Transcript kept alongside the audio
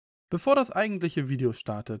Bevor das eigentliche Video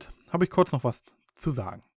startet, habe ich kurz noch was zu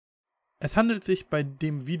sagen. Es handelt sich bei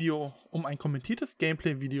dem Video um ein kommentiertes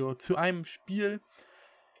Gameplay-Video zu einem Spiel,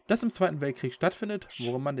 das im Zweiten Weltkrieg stattfindet,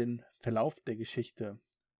 worin man den Verlauf der Geschichte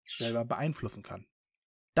selber beeinflussen kann.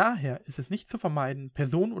 Daher ist es nicht zu vermeiden,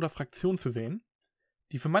 Personen oder Fraktionen zu sehen,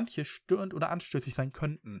 die für manche störend oder anstößig sein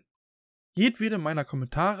könnten. Jedwede meiner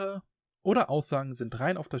Kommentare oder Aussagen sind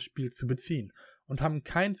rein auf das Spiel zu beziehen und haben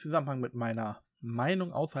keinen Zusammenhang mit meiner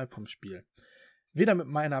Meinung außerhalb vom Spiel. Weder mit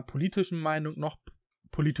meiner politischen Meinung noch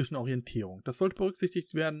politischen Orientierung. Das sollte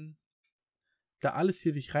berücksichtigt werden, da alles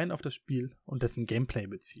hier sich rein auf das Spiel und dessen Gameplay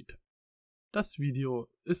bezieht. Das Video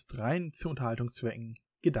ist rein zu Unterhaltungszwecken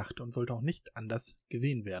gedacht und sollte auch nicht anders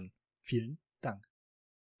gesehen werden. Vielen Dank.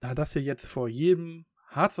 Da das hier jetzt vor jedem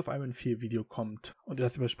Hearts of Iron 4 Video kommt und ihr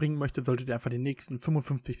das überspringen möchtet, solltet ihr einfach die nächsten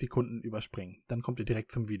 55 Sekunden überspringen. Dann kommt ihr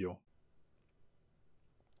direkt zum Video.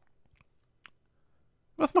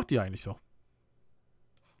 Was macht ihr eigentlich so?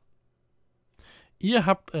 Ihr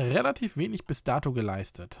habt relativ wenig bis dato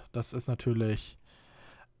geleistet. Das ist natürlich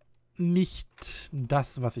nicht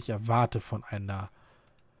das, was ich erwarte von einer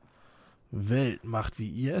Weltmacht,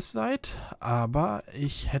 wie ihr es seid. Aber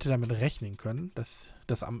ich hätte damit rechnen können, dass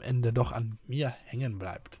das am Ende doch an mir hängen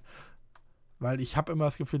bleibt. Weil ich habe immer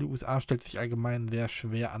das Gefühl, die USA stellt sich allgemein sehr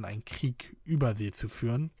schwer an, einen Krieg über See zu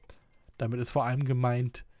führen. Damit ist vor allem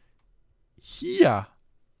gemeint, hier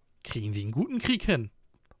kriegen sie einen guten Krieg hin.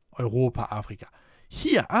 Europa, Afrika.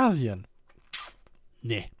 Hier, Asien.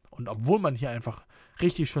 Nee. Und obwohl man hier einfach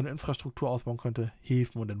richtig schöne Infrastruktur ausbauen könnte,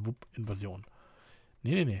 Häfen und dann wupp, Invasion.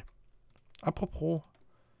 Nee. Apropos,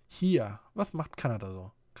 hier, was macht Kanada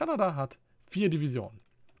so? Kanada hat 4 Divisionen.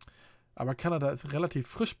 Aber Kanada ist relativ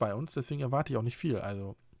frisch bei uns, deswegen erwarte ich auch nicht viel.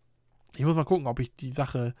 Also, ich muss mal gucken, ob ich die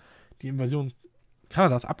Invasion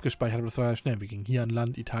Kanadas abgespeichert habe. Das war ja schnell. Wir gingen hier an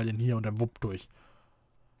Land, Italien hier und dann wupp durch.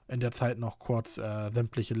 In der Zeit noch kurz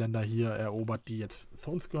sämtliche Länder hier erobert, die jetzt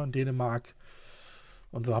zu uns gehören. Dänemark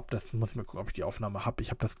und so. Muss ich mal gucken, ob ich die Aufnahme habe. Ich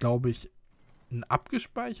habe das, glaube ich,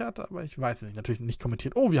 abgespeichert, aber ich weiß es nicht. Natürlich nicht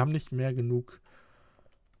kommentiert. Oh, wir haben nicht mehr genug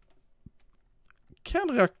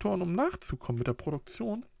Kernreaktoren, um nachzukommen mit der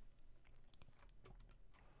Produktion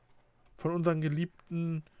von unseren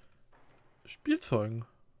geliebten Spielzeugen.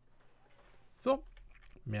 So,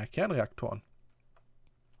 mehr Kernreaktoren.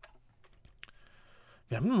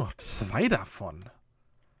 Wir haben nur noch 2 davon.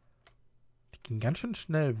 Die gehen ganz schön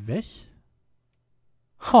schnell weg.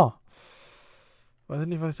 Weiß ich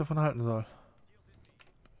nicht, was ich davon halten soll.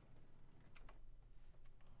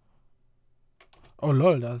 Oh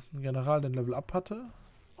lol, da ist ein General, der ein Level Up hatte.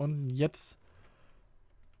 Und jetzt...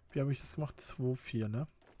 Wie habe ich das gemacht? 2-4, ne?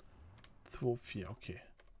 2-4, okay.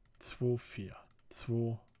 2-4.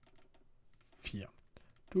 2-4.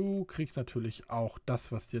 Du kriegst natürlich auch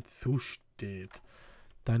das, was dir zusteht.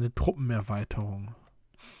 Deine Truppenerweiterung.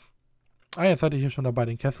 Ah, jetzt seid ihr hier schon dabei,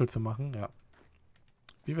 den Kessel zu machen. Ja.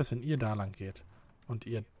 Wie wär's, wenn ihr da lang geht? Und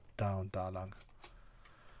ihr da und da lang.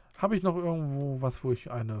 Habe ich noch irgendwo was, wo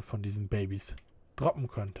ich eine von diesen Babys droppen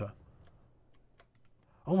könnte?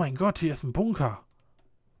 Oh mein Gott, hier ist ein Bunker.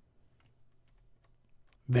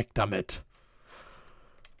 Weg damit.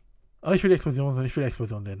 Aber ich will Explosion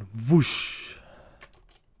sehen. Wusch.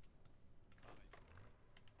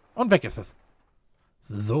 Und weg ist es.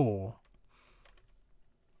 So.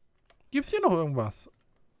 Gibt's hier noch irgendwas?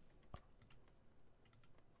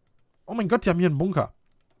 Oh mein Gott, die haben hier einen Bunker.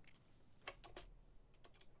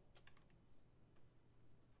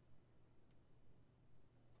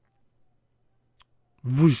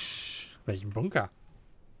 Wusch. Welchen Bunker?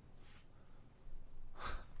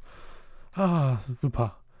 Ah,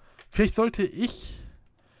 super. Vielleicht sollte ich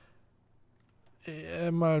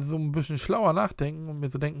mal so ein bisschen schlauer nachdenken und mir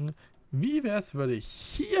so denken, wie wäre es, würde ich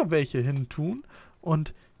hier welche hin tun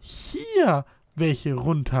und hier welche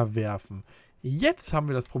runterwerfen. Jetzt haben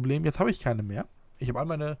wir das Problem, jetzt habe ich keine mehr. Ich habe all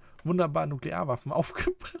meine wunderbaren Nuklearwaffen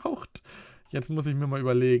aufgebraucht. Jetzt muss ich mir mal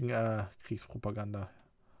überlegen, Kriegspropaganda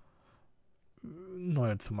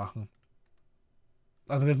neue zu machen.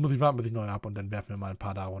 Also jetzt muss ich warten, bis ich neue habe und dann werfen wir mal ein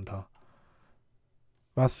paar da runter.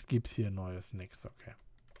 Was gibt's hier Neues? Nix, okay.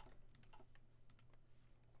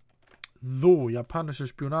 So, japanische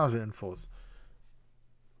Spionageinfos.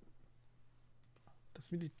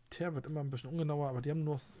 Das Militär wird immer ein bisschen ungenauer, aber die haben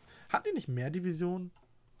nur... Hatten die nicht mehr Divisionen?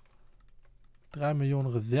 3 Millionen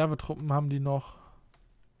Reservetruppen haben die noch.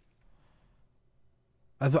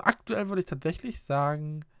 Also aktuell würde ich tatsächlich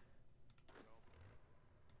sagen,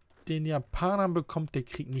 den Japanern bekommt der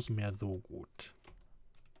Krieg nicht mehr so gut.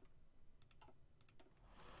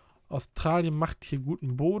 Australien macht hier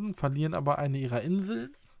guten Boden, verlieren aber eine ihrer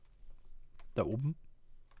Inseln. Da oben.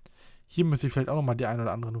 Hier müsste ich vielleicht auch nochmal die eine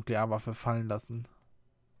oder andere Nuklearwaffe fallen lassen.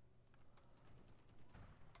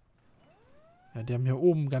 Ja, die haben hier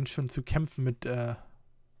oben ganz schön zu kämpfen mit der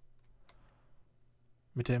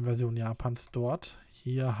Invasion Japans dort.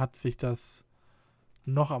 Hier hat sich das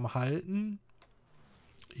noch am Halten.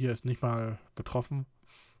 Hier ist nicht mal betroffen.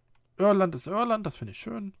 Irland ist Irland, das finde ich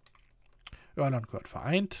schön. Irland gehört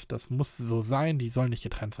vereint, das muss so sein, die sollen nicht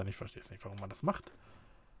getrennt sein. Ich verstehe jetzt nicht, warum man das macht.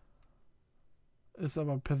 Ist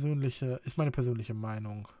aber meine persönliche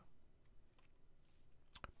Meinung.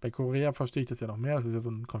 Bei Korea verstehe ich das ja noch mehr. Das ist ja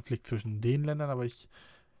so ein Konflikt zwischen den Ländern, aber ich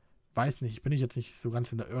weiß nicht, ich bin jetzt nicht so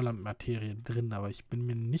ganz in der Irland-Materie drin, aber ich bin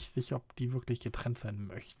mir nicht sicher, ob die wirklich getrennt sein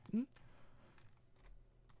möchten.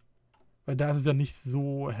 Weil da ist es ja nicht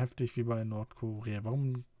so heftig wie bei Nordkorea.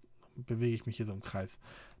 Warum bewege ich mich hier so im Kreis?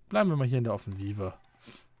 Bleiben wir mal hier in der Offensive.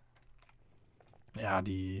 Ja,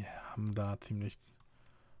 die haben da ziemlich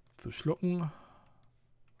zu schlucken.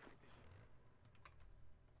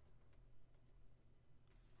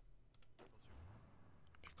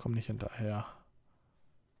 Ich komme nicht hinterher.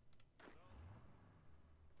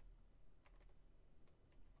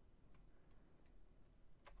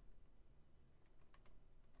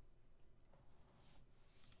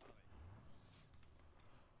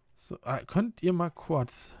 So, könnt ihr mal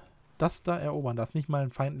kurz das da erobern? Da ist nicht mal ein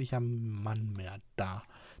feindlicher Mann mehr da.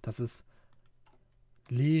 Das ist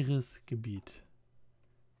leeres Gebiet.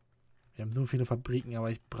 Wir haben so viele Fabriken, aber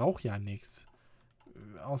ich brauche ja nichts.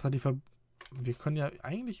 Außer wir können ja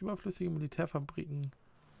eigentlich überflüssige Militärfabriken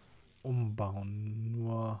umbauen.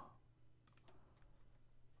 Nur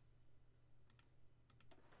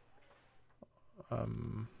dass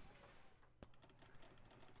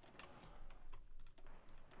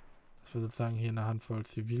wir sozusagen hier eine Handvoll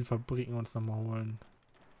Zivilfabriken uns nochmal holen.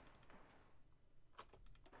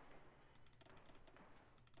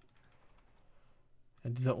 Ja,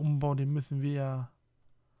 dieser Umbau, den müssen wir ja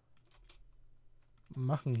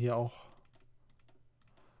machen hier auch.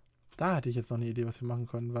 Da hätte ich jetzt noch eine Idee, was wir machen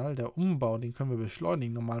können, weil der Umbau, den können wir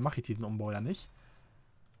beschleunigen. Normal mache ich diesen Umbau ja nicht.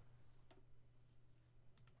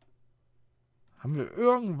 Haben wir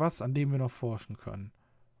irgendwas, an dem wir noch forschen können?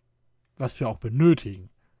 Was wir auch benötigen?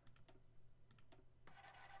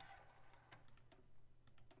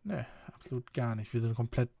 Ne, absolut gar nicht. Wir sind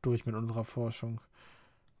komplett durch mit unserer Forschung.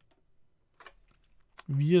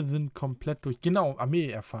 Wir sind komplett durch. Genau,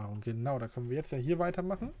 Armeeerfahrung. Genau, da können wir jetzt ja hier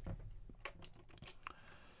weitermachen.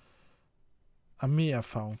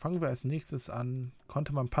 Armeeerfahrung. Fangen wir als nächstes an.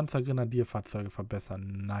 Konnte man Panzergrenadierfahrzeuge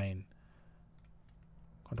verbessern? Nein.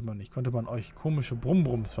 Konnte man nicht. Konnte man euch komische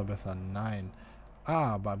Brummbrums verbessern? Nein.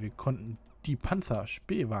 Aber wir konnten die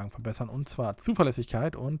Panzerspähwagen verbessern. Und zwar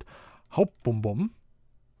Zuverlässigkeit und Hauptbumbum.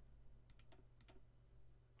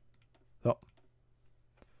 So.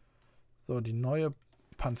 So, die neue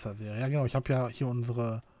Panzerserie. Ja, genau. Ich habe ja hier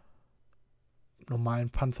unsere normalen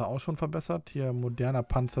Panzer auch schon verbessert. Hier moderner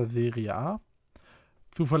Panzer Serie A.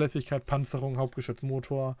 Zuverlässigkeit, Panzerung,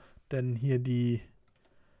 Hauptgeschützmotor. Denn hier die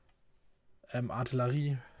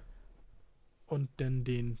Artillerie. Und dann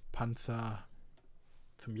den Panzer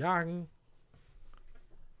zum Jagen.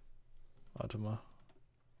 Warte mal.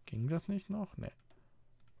 Ging das nicht noch? Ne.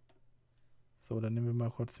 So, dann nehmen wir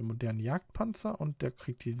mal kurz den modernen Jagdpanzer und der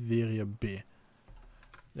kriegt die Serie B.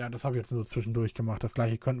 Ja, das habe ich jetzt nur zwischendurch gemacht. Das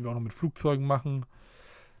gleiche könnten wir auch noch mit Flugzeugen machen.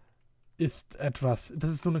 Ist etwas,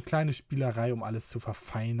 das ist so eine kleine Spielerei, um alles zu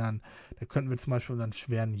verfeinern. Da könnten wir zum Beispiel unseren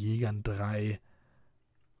schweren Jägern 3,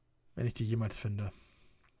 wenn ich die jemals finde.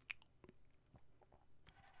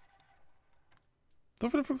 So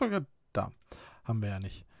viele Flugzeuge, da haben wir ja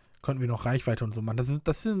nicht. Könnten wir noch Reichweite und so machen.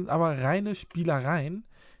 Das sind aber reine Spielereien,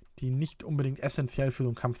 die nicht unbedingt essentiell für so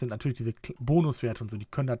einen Kampf sind. Natürlich diese Bonuswerte und so, die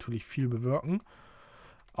können natürlich viel bewirken.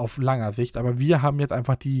 Auf langer Sicht. Aber wir haben jetzt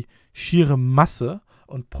einfach die schiere Masse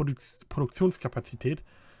und Produktionskapazität,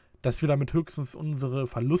 dass wir damit höchstens unsere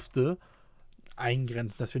Verluste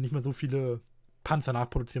eingrenzen. Dass wir nicht mehr so viele Panzer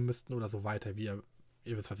nachproduzieren müssten oder so weiter. Wie ihr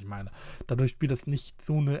wisst, was ich meine. Dadurch spielt das nicht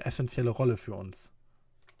so eine essentielle Rolle für uns.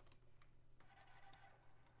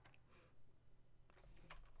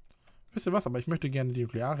 Wisst ihr was? Aber ich möchte gerne die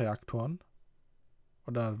Nuklearreaktoren.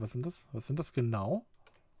 Oder was sind das? Was sind das genau?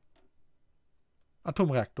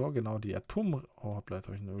 Atomreaktor, genau, die Oh, hoppla, jetzt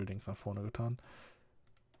habe ich ein Öldings nach vorne getan.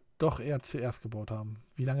 Doch eher zuerst gebaut haben.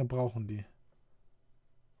 Wie lange brauchen die?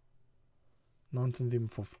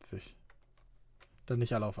 1957. Dann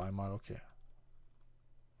nicht alle auf einmal, okay.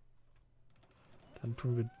 Dann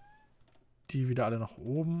tun wir die wieder alle nach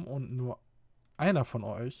oben und nur einer von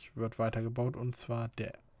euch wird weitergebaut und zwar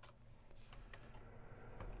der.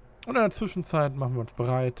 Und in der Zwischenzeit machen wir uns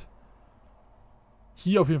bereit,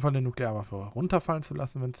 hier auf jeden Fall eine Nuklearwaffe runterfallen zu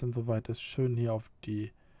lassen, wenn es denn soweit ist. Schön hier auf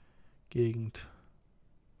die Gegend.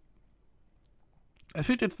 Es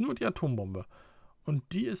fehlt jetzt nur die Atombombe.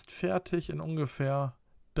 Und die ist fertig in ungefähr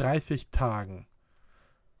 30 Tagen.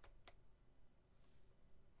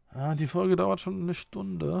 Ja, die Folge dauert schon eine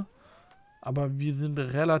Stunde. Aber wir sind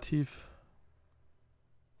relativ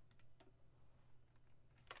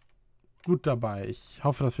gut dabei. Ich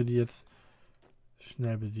hoffe, dass wir die jetzt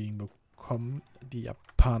schnell besiegen bekommen. Die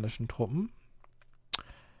japanischen Truppen.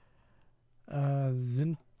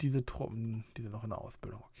 Sind diese Truppen, die sind noch in der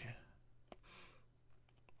Ausbildung, okay.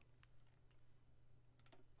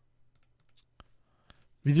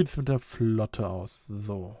 Wie sieht es mit der Flotte aus?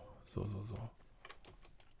 So.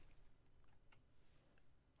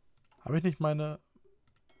 Habe ich nicht meine...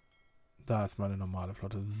 Da ist meine normale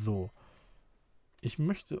Flotte. So. Ich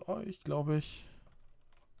möchte euch, glaube ich...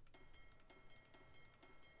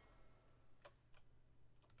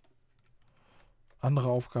 andere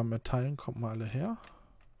Aufgaben erteilen. Kommt mal alle her.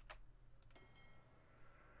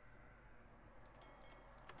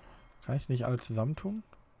 Kann ich nicht alle zusammentun?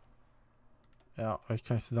 Ja, euch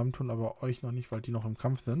kann ich zusammentun, aber euch noch nicht, weil die noch im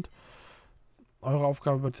Kampf sind. Eure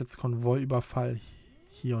Aufgabe wird jetzt Konvoiüberfall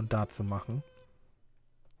hier und da zu machen.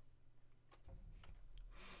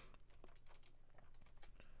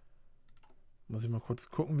 Muss ich mal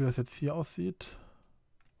kurz gucken, wie das jetzt hier aussieht.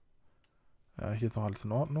 Ja, hier ist noch alles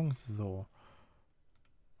in Ordnung. So.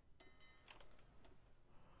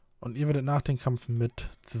 Und ihr werdet nach dem Kampf mit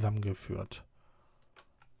zusammengeführt.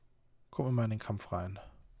 Gucken wir mal in den Kampf rein.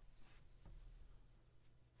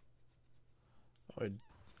 Oh,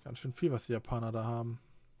 ganz schön viel, was die Japaner da haben.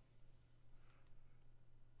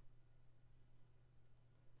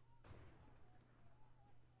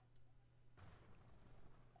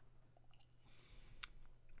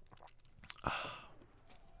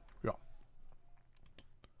 Ja.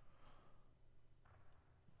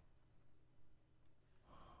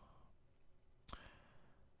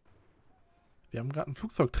 Wir haben gerade einen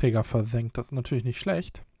Flugzeugträger versenkt. Das ist natürlich nicht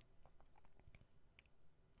schlecht.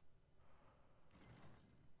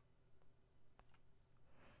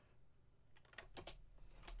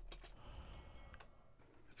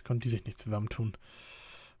 Jetzt können die sich nicht zusammentun,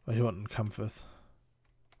 weil hier unten ein Kampf ist.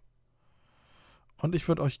 Und ich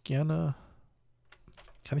würde euch gerne...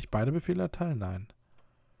 Kann ich beide Befehle erteilen? Nein.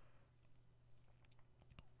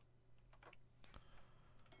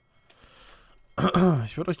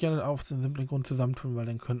 Ich würde euch gerne auf den simplen Grund zusammentun, weil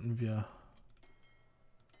dann könnten wir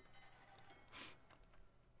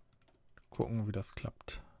gucken, wie das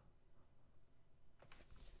klappt.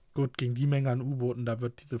 Gut, gegen die Menge an U-Booten, da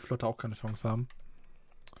wird diese Flotte auch keine Chance haben.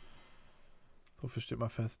 So viel steht mal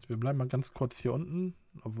fest. Wir bleiben mal ganz kurz hier unten,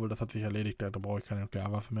 obwohl das hat sich erledigt, da brauche ich keine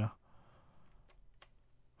Nuklearwaffe mehr.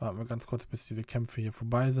 Warten wir ganz kurz, bis diese Kämpfe hier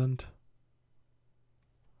vorbei sind.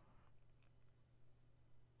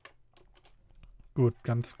 Gut,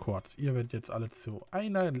 ganz kurz. Ihr werdet jetzt alle zu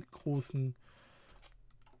einer großen,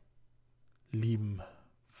 lieben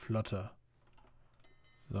Flotte.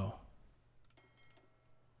 So.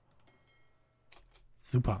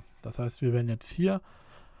 Super. Das heißt, wir werden jetzt hier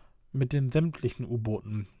mit den sämtlichen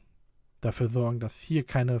U-Booten dafür sorgen, dass hier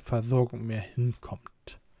keine Versorgung mehr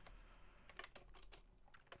hinkommt.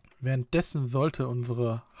 Währenddessen sollte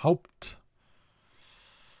unsere Hauptflotte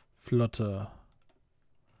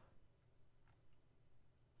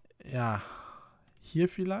ja, hier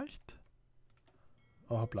vielleicht?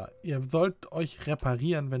 Oh, hoppla. Ihr sollt euch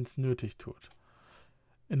reparieren, wenn es nötig tut.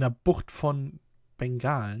 In der Bucht von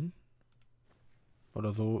Bengalen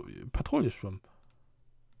oder so Patrouille schwimmen.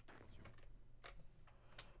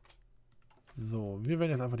 So, wir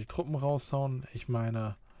werden jetzt einfach die Truppen raushauen. Ich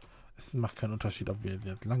meine, es macht keinen Unterschied, ob wir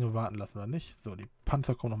jetzt lange warten lassen oder nicht. So, die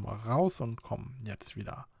Panzer kommen nochmal raus und kommen jetzt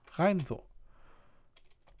wieder rein. So.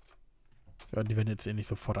 Ja, die werden jetzt eh nicht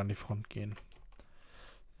sofort an die Front gehen.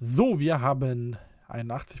 So, wir haben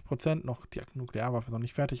 81%, noch die Nuklearwaffe ist noch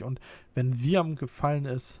nicht fertig. Und wenn Siam gefallen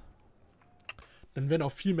ist, dann werden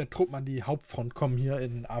auch viel mehr Truppen an die Hauptfront kommen hier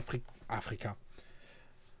in Afrika.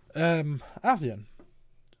 Asien.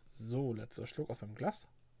 So, letzter Schluck aus meinem Glas.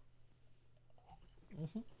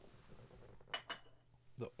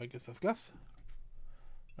 So, weg ist das Glas.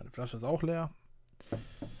 Meine Flasche ist auch leer.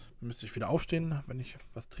 Müsste ich wieder aufstehen, wenn ich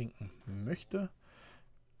was trinken möchte.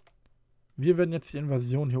 Wir werden jetzt die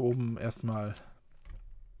Invasion hier oben erstmal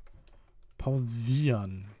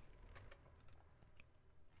pausieren.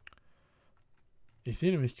 Ich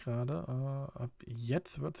sehe nämlich gerade, ab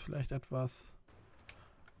jetzt wird es vielleicht etwas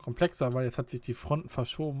komplexer, weil jetzt hat sich die Fronten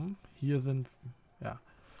verschoben. Hier sind, ja,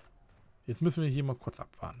 jetzt müssen wir hier mal kurz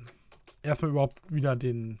abwarten. Erstmal überhaupt wieder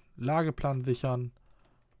den Lageplan sichern.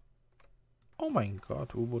 Oh mein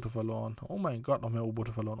Gott, U-Boote verloren. Oh mein Gott, noch mehr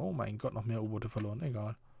U-Boote verloren. Oh mein Gott, noch mehr U-Boote verloren.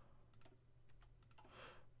 Egal.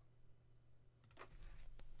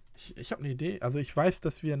 Ich habe eine Idee. Also ich weiß,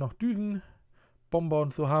 dass wir noch Düsenbomber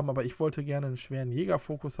und so haben, aber ich wollte gerne einen schweren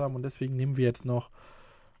Jägerfokus haben und deswegen nehmen wir jetzt noch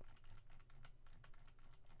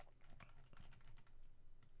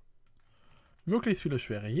möglichst viele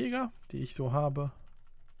schwere Jäger, die ich so habe.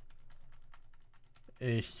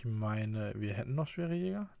 Ich meine, wir hätten noch schwere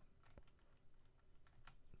Jäger.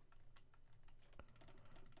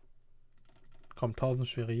 Kommt 1000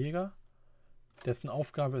 schwere Jäger. Dessen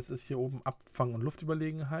Aufgabe es ist hier oben Abfang und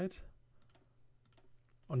Luftüberlegenheit.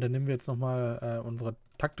 Und dann nehmen wir jetzt nochmal unsere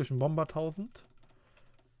taktischen Bomber 1000.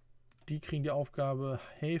 Die kriegen die Aufgabe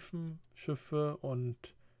Häfen, Schiffe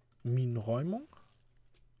und Minenräumung.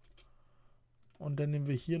 Und dann nehmen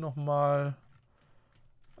wir hier nochmal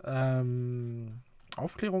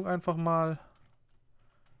Aufklärung einfach mal.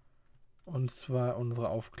 Und zwar unsere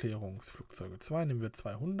Aufklärungsflugzeuge 2 nehmen wir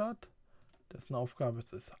 200. Dessen Aufgabe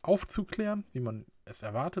es ist aufzuklären, wie man es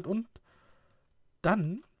erwartet. Und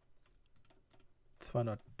dann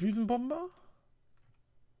 200 Düsenbomber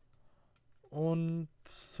und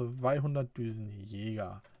 200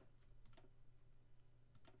 Düsenjäger.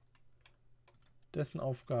 Dessen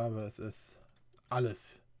Aufgabe es ist,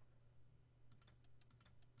 alles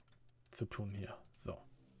zu tun hier. So.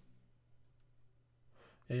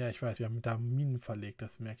 Ja, ich weiß, wir haben da Minen verlegt.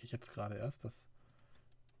 Das merke ich jetzt gerade erst. Das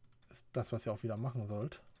ist das, was ihr auch wieder machen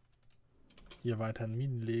sollt. Hier weiterhin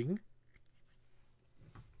Minen legen.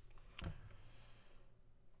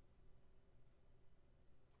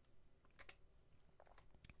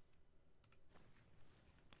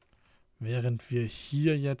 Während wir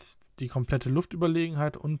hier jetzt die komplette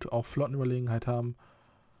Luftüberlegenheit und auch Flottenüberlegenheit haben,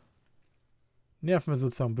 nerven wir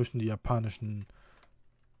sozusagen ein bisschen die japanischen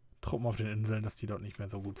Truppen auf den Inseln, dass die dort nicht mehr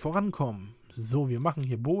so gut vorankommen. So, wir machen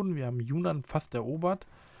hier Boden. Wir haben Yunnan fast erobert.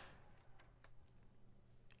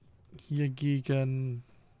 Hier gegen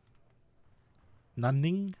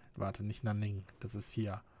Nanning. Warte, nicht Nanning. Das ist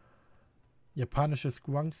hier. Japanisches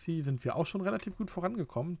Guangxi sind wir auch schon relativ gut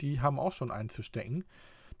vorangekommen. Die haben auch schon einzustecken.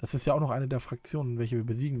 Das ist ja auch noch eine der Fraktionen, welche wir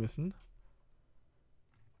besiegen müssen.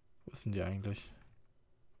 Wo ist denn die eigentlich?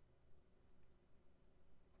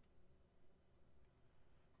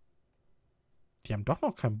 Die haben doch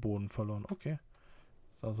noch keinen Boden verloren. Okay.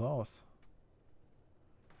 Sah so aus.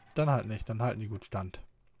 Dann halt nicht. Dann halten die gut stand.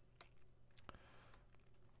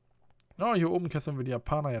 Oh, hier oben kesseln wir die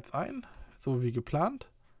Japaner jetzt ein. So wie geplant.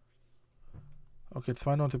 Okay,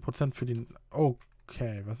 92% für den...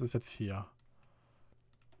 Okay, was ist jetzt hier?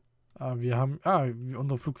 Wir haben...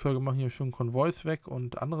 unsere Flugzeuge machen hier schon Konvois weg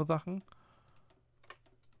und andere Sachen.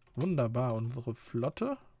 Wunderbar, unsere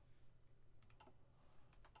Flotte.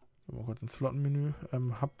 Gehen wir kurz ins Flottenmenü.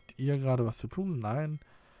 Habt ihr gerade was zu tun? Nein.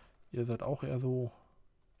 Ihr seid auch eher so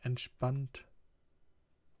entspannt.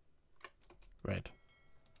 Wait.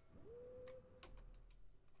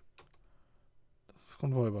 Das ist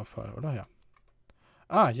Konvoiüberfall, oder? Ja.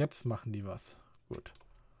 Ah, jetzt machen die was. Gut.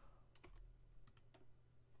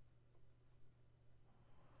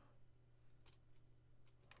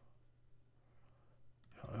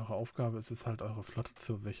 Ja, eure Aufgabe ist es halt, eure Flotte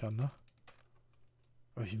zu sichern, ne?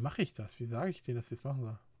 Aber wie mache ich das? Wie sage ich denen, dass sie es machen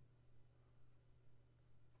sollen?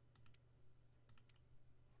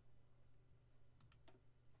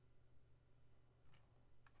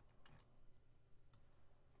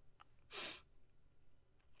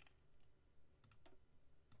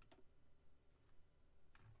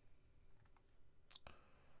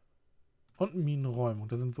 Und Minenräumung,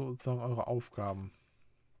 das sind sozusagen eure Aufgaben.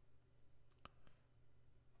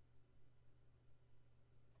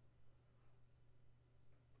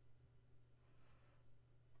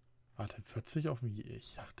 Warte, 40 auf mich.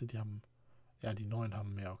 Ich dachte, die haben... Ja, die 9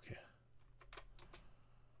 haben mehr, okay.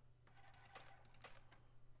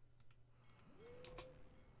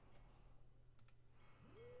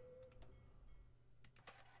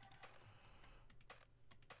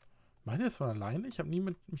 Meint ihr das von alleine? Ich habe nie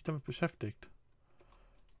mich damit beschäftigt.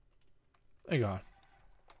 Egal.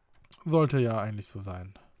 Sollte ja eigentlich so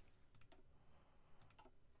sein.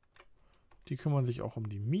 Die kümmern sich auch um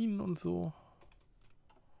die Minen und so.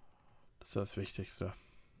 Das ist das Wichtigste.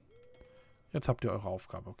 Jetzt habt ihr eure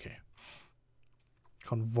Aufgabe, okay.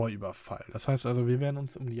 Konvoiüberfall. Das heißt also, wir werden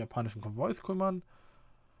uns um die japanischen Konvois kümmern.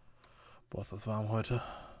 Boah, ist das warm heute.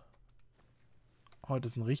 Heute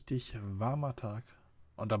ist ein richtig warmer Tag.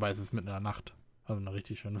 Und dabei ist es mitten in der Nacht. Also eine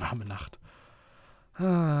richtig schön warme Nacht.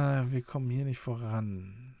 Wir kommen hier nicht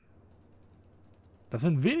voran. Das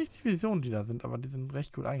sind wenig Divisionen, die da sind, aber die sind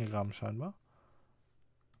recht gut eingegraben scheinbar.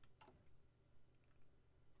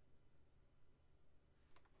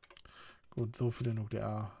 Gut, so viele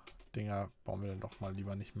Nuklear-Dinger bauen wir dann doch mal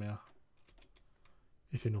lieber nicht mehr.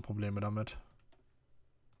 Ich sehe nur Probleme damit.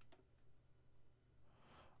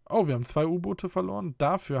 Oh, wir haben 2 U-Boote verloren.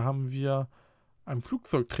 Dafür haben wir einen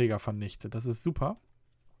Flugzeugträger vernichtet. Das ist super.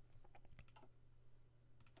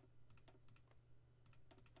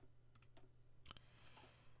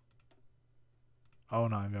 Oh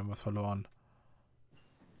nein, wir haben was verloren.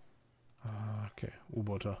 Okay,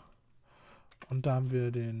 U-Boote. Und da haben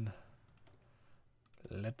wir den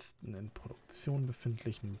letzten in Produktion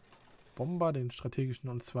befindlichen Bomber, den strategischen,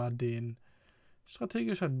 und zwar den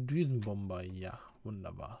strategischer Düsenbomber. Ja,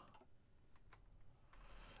 wunderbar.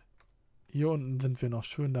 Hier unten sind wir noch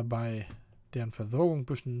schön dabei, deren Versorgung ein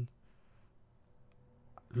bisschen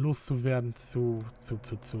loszuwerden, zu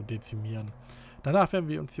dezimieren. Danach werden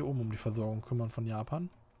wir uns hier oben um die Versorgung kümmern von Japan.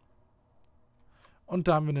 Und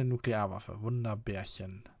da haben wir eine Nuklearwaffe.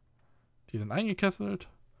 Wunderbärchen. Die sind eingekesselt.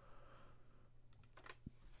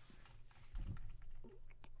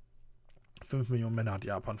 Fünf Millionen Männer hat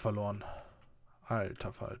Japan verloren.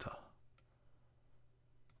 Alter Falter.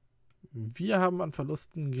 Wir haben an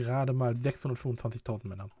Verlusten gerade mal 625.000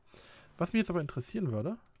 Männer. Was mich jetzt aber interessieren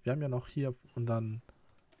würde, wir haben ja noch hier unseren...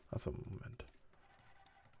 Achso, Moment.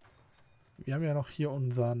 Wir haben ja noch hier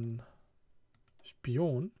unseren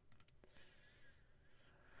Spion.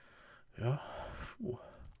 Ja.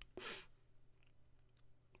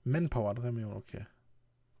 Manpower, 3 Millionen, okay.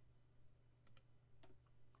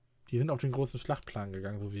 Die sind auf den großen Schlachtplan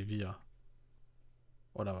gegangen, so wie wir.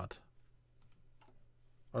 Oder was?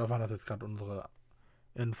 Oder waren das jetzt gerade unsere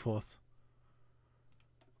Infos?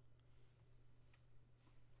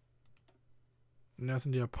 Ne, das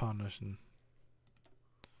sind die japanischen.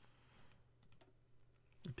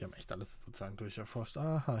 Die haben echt alles sozusagen durcherforscht.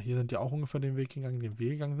 Aha, hier sind die auch ungefähr den Weg gegangen, den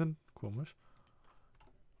wir gegangen sind. Komisch.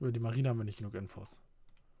 Über die Marine haben wir nicht genug Infos.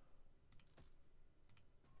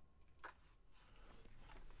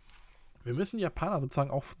 Wir müssen die Japaner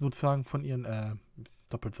sozusagen auch von ihren,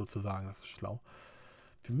 doppelt sozusagen, das ist schlau.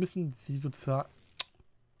 Wir müssen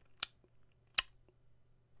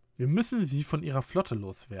sie von ihrer Flotte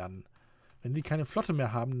loswerden. Wenn sie keine Flotte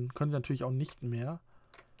mehr haben, können sie natürlich auch nicht mehr.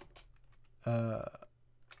 Wir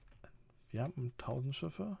haben 1000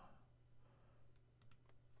 Schiffe.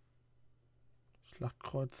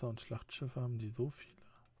 Schlachtkreuzer und Schlachtschiffe, haben die so viele?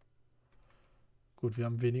 Gut, wir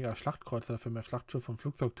haben weniger Schlachtkreuzer, dafür mehr Schlachtschiffe und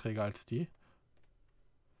Flugzeugträger als die.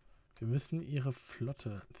 Wir müssen ihre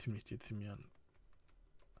Flotte ziemlich dezimieren.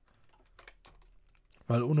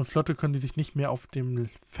 Weil ohne Flotte können die sich nicht mehr auf dem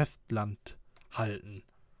Festland halten.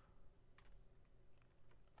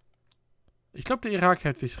 Ich glaube, der Irak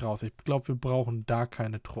hält sich raus. Ich glaube, wir brauchen da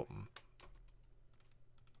keine Truppen.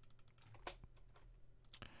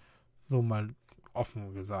 So mal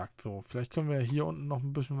offen gesagt. So, vielleicht können wir hier unten noch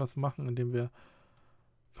ein bisschen was machen, indem wir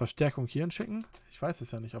Verstärkung hierhin schicken. Ich weiß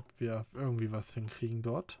es ja nicht, ob wir irgendwie was hinkriegen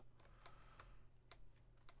dort.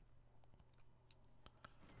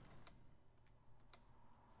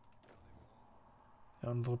 Ja,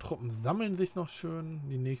 unsere Truppen sammeln sich noch schön.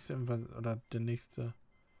 Die nächste oder der nächste.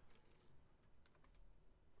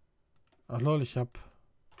 Ach lol, ich habe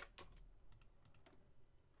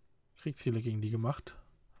Kriegsziele gegen die gemacht.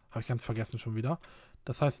 Habe ich ganz vergessen schon wieder.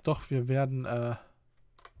 Das heißt doch, wir werden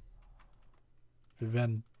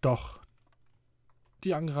doch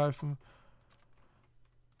die angreifen.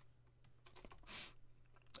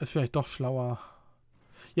 Ist vielleicht doch schlauer.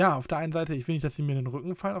 Ja, auf der einen Seite, ich will nicht, dass sie mir in den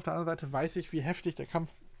Rücken fallen. Auf der anderen Seite weiß ich, wie heftig der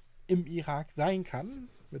Kampf im Irak sein kann.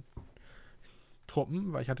 Mit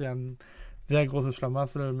Truppen, weil ich hatte ja ein sehr großes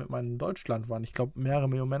Schlamassel mit meinem Deutschland. Waren, ich glaube, mehrere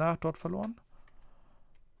Millionen Männer dort verloren.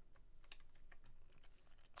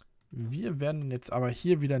 Wir werden jetzt aber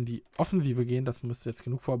hier wieder in die Offensive gehen. Das müsste jetzt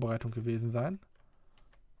genug Vorbereitung gewesen sein.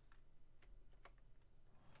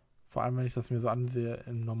 Vor allem, wenn ich das mir so ansehe,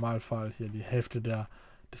 im Normalfall hier die Hälfte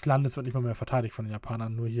des Landes wird nicht mal mehr verteidigt von den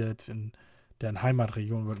Japanern. Nur hier jetzt in deren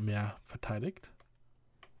Heimatregion wird mehr verteidigt.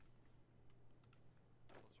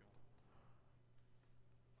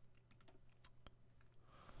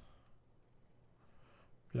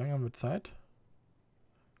 Wie lange haben wir Zeit?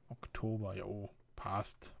 Oktober, jo,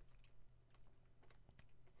 passt.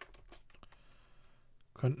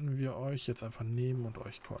 Könnten wir euch jetzt einfach nehmen und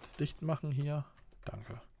euch kurz dicht machen hier?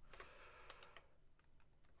 Danke.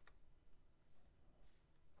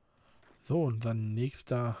 So, unser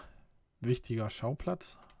nächster wichtiger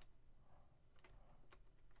Schauplatz.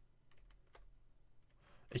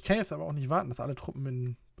 Ich kann jetzt aber auch nicht warten, dass alle Truppen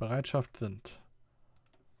in Bereitschaft sind.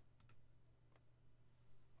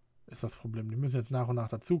 Ist das Problem. Die müssen jetzt nach und nach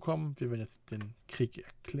dazukommen. Wir werden jetzt den Krieg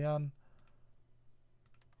erklären.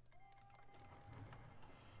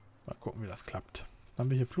 Mal gucken, wie das klappt. Haben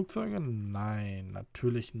wir hier Flugzeuge? Nein,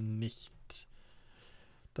 natürlich nicht.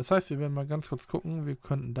 Das heißt, wir werden mal ganz kurz gucken. Wir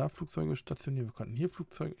könnten da Flugzeuge stationieren. Wir könnten hier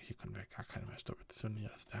Flugzeuge... Hier können wir gar keine mehr stationieren.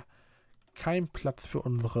 Das ist ja kein Platz für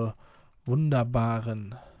unsere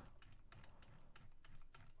wunderbaren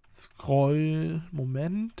Scroll.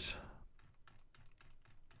 Moment.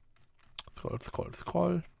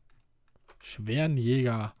 Scroll. Schweren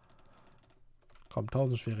Jäger. Komm,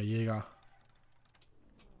 1000 schwere Jäger.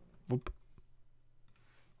 Wupp.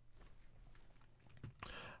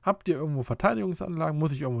 Habt ihr irgendwo Verteidigungsanlagen?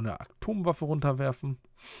 Muss ich irgendwo eine Atomwaffe runterwerfen?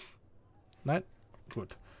 Nein?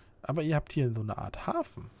 Gut. Aber ihr habt hier so eine Art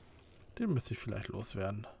Hafen. Den müsste ich vielleicht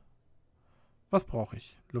loswerden. Was brauche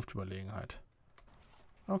ich? Luftüberlegenheit.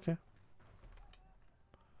 Okay.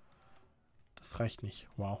 Das reicht nicht.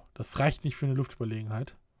 Wow. Das reicht nicht für eine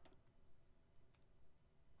Luftüberlegenheit.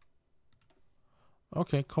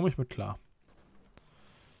 Okay, komme ich mit klar.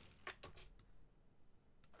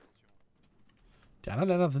 Die anderen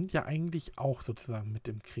Länder sind ja eigentlich auch sozusagen mit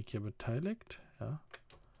dem Krieg hier beteiligt. Ja.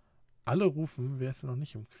 Alle rufen, wer ist denn noch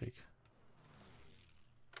nicht im Krieg?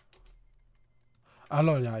 Ah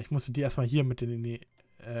lol, ja, ich musste die erstmal hier mit in die,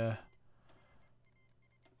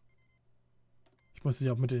 ich musste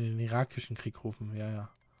die auch mit in den irakischen Krieg rufen, ja.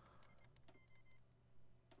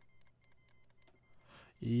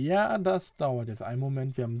 Ja, das dauert jetzt einen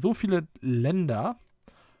Moment. Wir haben so viele Länder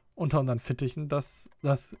unter unseren Fittichen, dass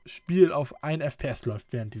das Spiel auf 1 FPS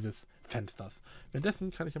läuft während dieses Fensters.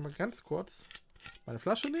 Währenddessen kann ich ja mal ganz kurz meine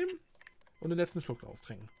Flasche nehmen und den letzten Schluck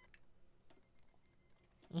austrinken.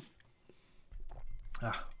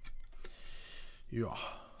 Ach. Ja.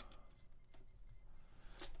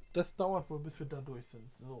 Das dauert wohl, bis wir da durch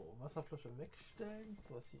sind. So, Wasserflasche wegstellen,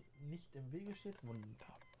 sodass sie nicht im Wege steht.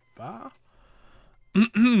 Wunderbar.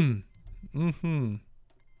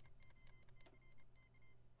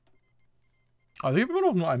 Also ich habe immer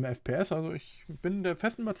noch nur einen FPS. Also ich bin der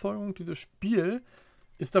festen Überzeugung, dieses Spiel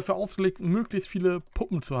ist dafür ausgelegt, möglichst viele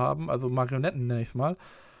Puppen zu haben. Also Marionetten nenne ich es mal.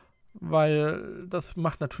 Weil das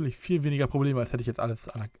macht natürlich viel weniger Probleme, als hätte ich jetzt alles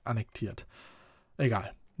annektiert.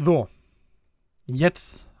 Egal. So.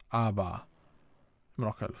 Jetzt aber. Immer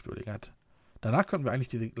noch keine Luftüberlegenheit. Danach könnten wir eigentlich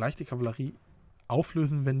diese leichte Kavallerie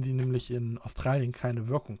auflösen, wenn sie nämlich in Australien keine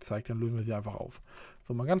Wirkung zeigt. Dann lösen wir sie einfach auf.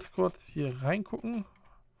 So, mal ganz kurz hier reingucken.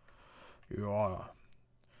 Ja.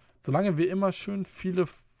 Solange wir immer schön viele,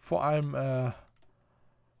 vor allem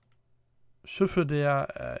Schiffe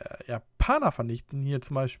der Japaner vernichten, hier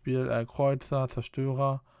zum Beispiel Kreuzer,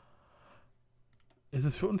 Zerstörer, ist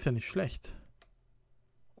es für uns ja nicht schlecht.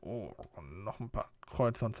 Oh, noch ein paar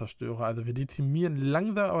Kreuzer und Zerstörer. Also wir dezimieren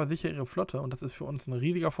langsam aber sicher ihre Flotte und das ist für uns ein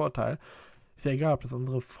riesiger Vorteil. Ist ja egal, ob das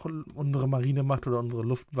unsere Marine macht oder unsere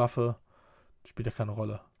Luftwaffe. Spielt ja keine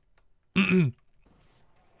Rolle.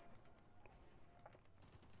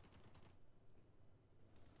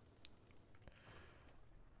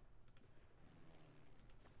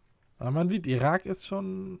 Aber man sieht, Irak ist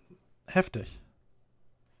schon heftig,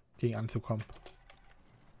 gegen anzukommen.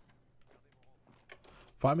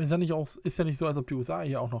 Vor allem ist ja nicht so, als ob die USA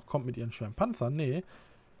hier auch noch kommt mit ihren schweren Panzern. Nee,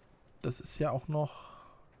 das ist ja auch noch...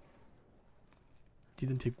 Die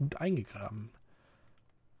sind hier gut eingegraben.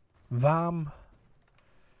 Warm.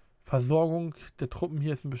 Versorgung der Truppen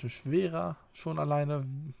hier ist ein bisschen schwerer, schon alleine.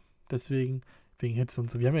 Deswegen, wegen Hitze und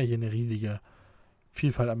so. Wir haben ja hier eine riesige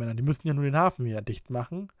Vielfalt an Männern. Die müssten ja nur den Hafen hier dicht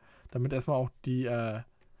machen, damit erstmal auch die,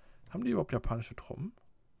 haben die überhaupt japanische Truppen?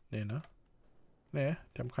 Nee, ne? Nee,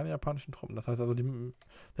 die haben keine japanischen Truppen. Das heißt also,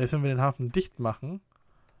 selbst wenn wir den Hafen dicht machen,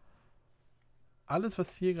 alles,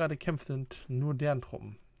 was hier gerade kämpft, sind nur deren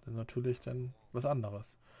Truppen. Das ist natürlich dann was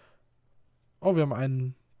anderes. Oh, wir haben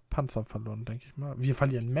einen Panzer verloren, denke ich mal. Wir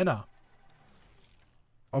verlieren Männer.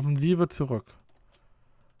 Offensive zurück.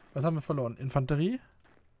 Was haben wir verloren? Infanterie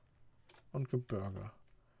und Gebirge.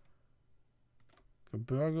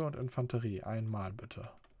 Gebirge und Infanterie. Einmal bitte.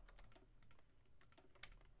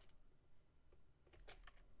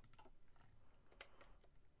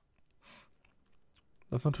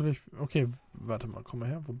 Das ist natürlich... Okay, warte mal, komm mal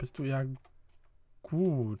her. Wo bist du? Ja,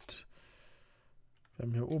 gut. Wir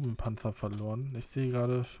haben hier oben einen Panzer verloren. Ich sehe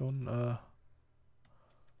gerade schon...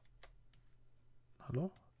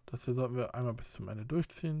 Hallo? Das hier sollten wir einmal bis zum Ende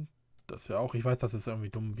durchziehen. Das ist ja auch... Ich weiß, das ist irgendwie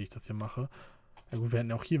dumm, wie ich das hier mache. Ja gut, wir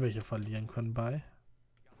hätten auch hier welche verlieren können bei.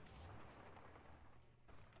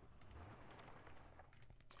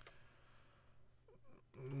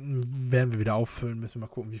 Werden wir wieder auffüllen. Müssen wir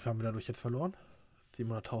mal gucken, wie viel haben wir dadurch jetzt verloren?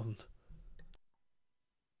 700.000.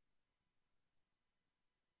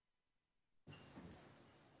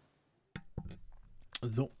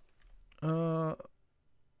 So.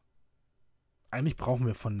 eigentlich brauchen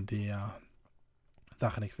wir von der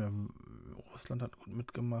Sache nichts mehr. Russland hat gut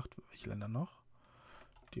mitgemacht. Welche Länder noch?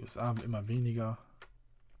 Die USA haben immer weniger.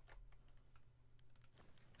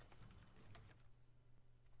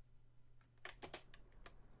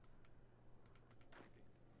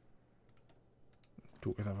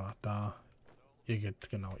 Du gehst einfach nach da. Ihr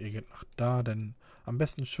geht nach da, denn am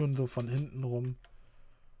besten schon so von hinten rum.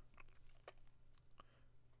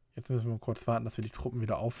 Jetzt müssen wir kurz warten, dass wir die Truppen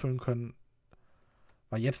wieder auffüllen können.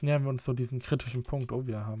 Weil jetzt nähern wir uns so diesen kritischen Punkt. Oh,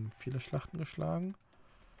 wir haben viele Schlachten geschlagen.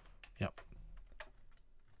 Ja.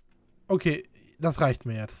 Okay, das reicht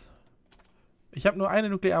mir jetzt. Ich habe nur eine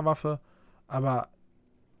Nuklearwaffe, aber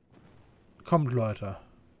kommt, Leute.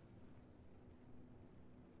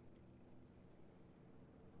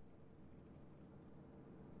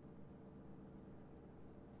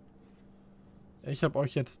 Ich habe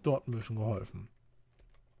euch jetzt dort ein bisschen geholfen.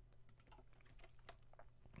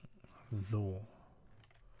 So.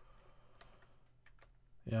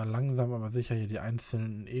 Ja, langsam aber sicher hier die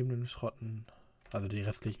einzelnen Ebenen schrotten. Also die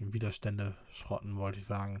restlichen Widerstände schrotten, wollte ich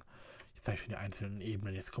sagen. Jetzt sage ich schon die einzelnen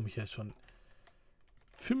Ebenen. Jetzt komme ich ja schon...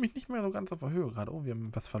 Fühle mich nicht mehr so ganz auf der Höhe gerade. Oh, wir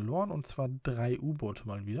haben was verloren. Und zwar 3 U-Boote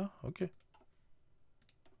mal wieder. Okay.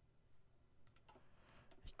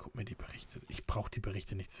 Ich gucke mir die Berichte... Ich brauche die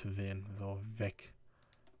Berichte nicht zu sehen. So, weg.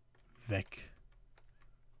 Weg.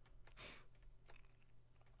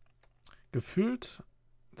 Gefühlt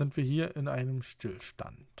sind wir hier in einem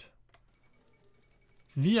Stillstand.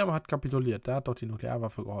 Sie aber hat kapituliert. Da hat doch die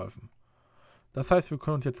Nuklearwaffe geholfen. Das heißt, wir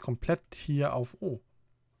können uns jetzt komplett hier auf... Oh.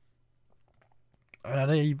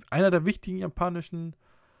 Einer der wichtigen japanischen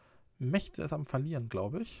Mächte ist am Verlieren,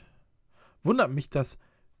 glaube ich. Wundert mich, dass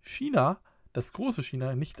China, das große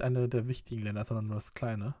China, nicht eine der wichtigen Länder, sondern nur das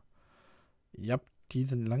kleine. Ja, die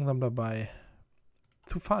sind langsam dabei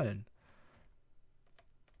zu fallen.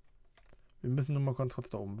 Wir müssen nur mal kurz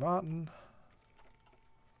da oben warten.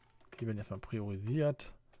 Die werden erstmal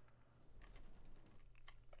priorisiert.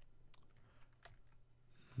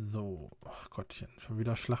 So, ach Gottchen, schon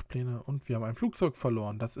wieder Schlachtpläne und wir haben ein Flugzeug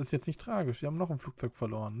verloren. Das ist jetzt nicht tragisch. Wir haben noch ein Flugzeug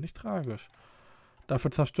verloren. Nicht tragisch. Dafür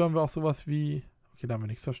zerstören wir auch sowas wie... Okay, da haben wir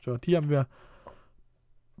nichts zerstört. Hier haben wir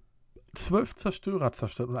 12 Zerstörer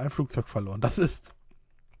zerstört und ein Flugzeug verloren. Das ist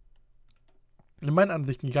in meiner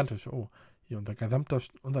Ansicht gigantisch. Oh, hier unser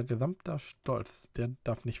gesamter Stolz, der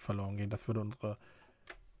darf nicht verloren gehen. Das würde unsere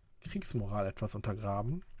Kriegsmoral etwas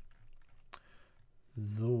untergraben.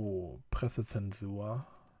 So, Pressezensur.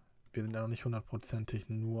 Wir sind ja noch nicht hundertprozentig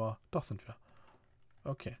nur... Doch, sind wir.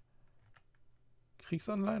 Okay.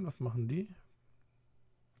 Kriegsanleihen, was machen die?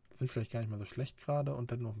 Sind vielleicht gar nicht mehr so schlecht gerade.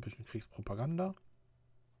 Und dann noch ein bisschen Kriegspropaganda.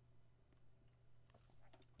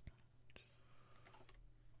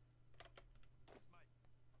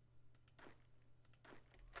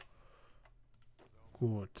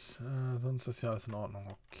 Gut, sonst ist ja alles in Ordnung.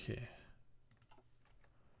 Okay.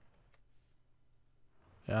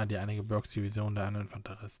 Ja, die eine Gebirgsdivision, der eine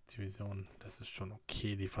Infanteristdivision. Das ist schon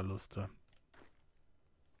okay, die Verluste.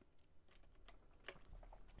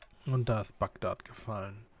 Und da ist Bagdad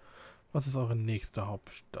gefallen. Was ist eure nächste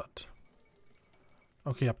Hauptstadt?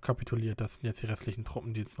 Okay, ihr habt kapituliert. Das sind jetzt die restlichen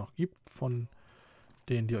Truppen, die es noch gibt. Von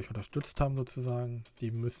denen, die euch unterstützt haben sozusagen. Die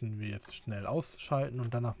müssen wir jetzt schnell ausschalten.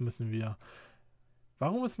 Und danach müssen wir...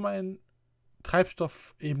 Warum ist mein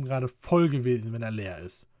Treibstoff eben gerade voll gewesen, wenn er leer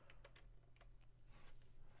ist?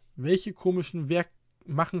 Welche komischen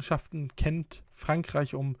Machenschaften kennt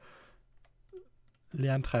Frankreich, um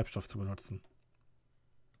leeren Treibstoff zu benutzen?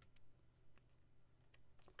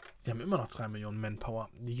 Die haben immer noch 3 Millionen Manpower.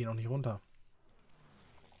 Die gehen auch nicht runter.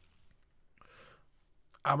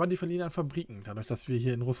 Aber die verlieren an Fabriken, dadurch, dass wir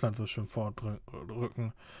hier in Russland so schön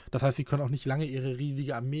vordrücken. Das heißt, sie können auch nicht lange ihre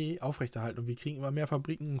riesige Armee aufrechterhalten. Und wir kriegen immer mehr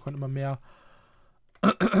Fabriken und können immer mehr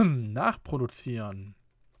nachproduzieren.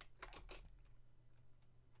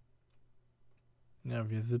 Ja,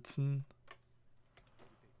 wir sitzen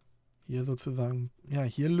hier sozusagen... Ja,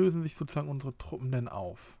 hier lösen sich sozusagen unsere Truppen denn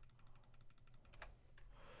auf.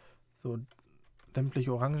 So,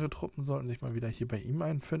 sämtliche orange Truppen sollten sich mal wieder hier bei ihm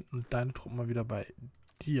einfinden und deine Truppen mal wieder bei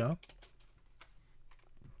dir.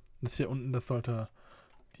 Das hier unten, das sollte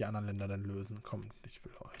die anderen Länder dann lösen. Kommt, ich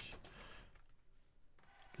will euch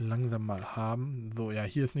langsam mal haben. So, ja,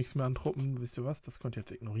 hier ist nichts mehr an Truppen. Wisst ihr was? Das könnt ihr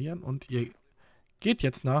jetzt ignorieren. Und ihr geht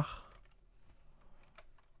jetzt nach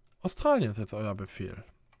Australien, ist jetzt euer Befehl.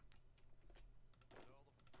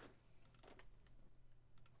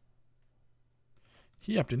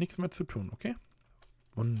 Hier habt ihr nichts mehr zu tun, okay?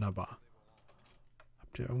 Wunderbar.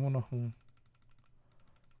 Habt ihr irgendwo noch ein...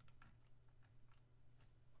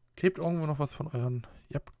 Klebt irgendwo noch was von euren...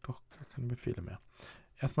 Ihr habt doch gar keine Befehle mehr.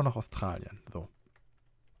 Erstmal nach Australien. So.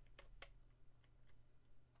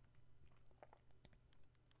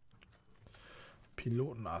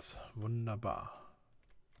 Pilotenass. Wunderbar.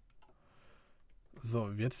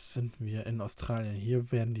 So, jetzt sind wir in Australien.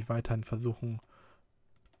 Hier werden die weiterhin versuchen,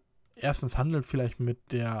 erstens Handel vielleicht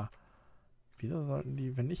mit der... Wieso sollten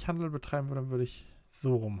die... Wenn ich Handel betreiben würde, dann würde ich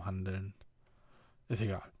so rum handeln. Ist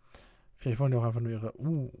egal. Vielleicht wollen die auch einfach nur ihre...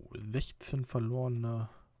 16 verlorene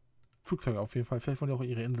Flugzeuge auf jeden Fall. Vielleicht wollen die auch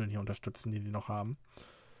ihre Inseln hier unterstützen, die sie noch haben.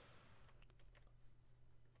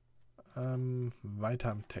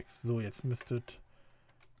 Weiter im Text. So, jetzt müsstet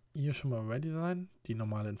ihr schon mal ready sein. Die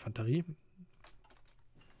normale Infanterie.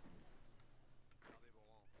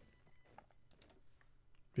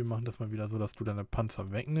 Wir machen das mal wieder so, dass du deine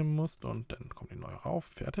Panzer wegnehmen musst und dann kommt die neu rauf.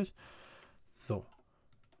 Fertig. So.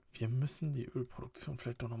 Wir müssen die Ölproduktion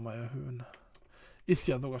vielleicht doch nochmal erhöhen. Ist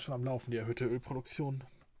ja sogar schon am Laufen, die erhöhte Ölproduktion.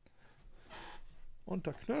 Und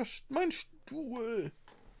da knirscht mein Stuhl.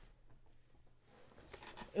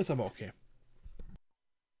 Ist aber okay.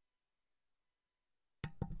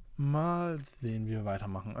 Mal sehen, wie wir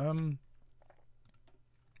weitermachen.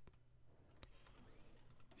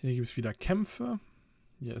 Hier gibt es wieder Kämpfe.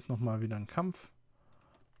 Hier ist nochmal wieder ein Kampf.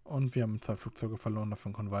 Und wir haben 2 Flugzeuge verloren,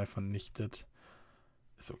 dafür ein Konvoi vernichtet.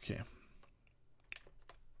 Ist okay.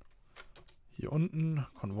 Hier unten,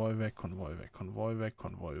 Konvoi weg, Konvoi weg, Konvoi weg,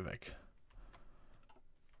 Konvoi weg.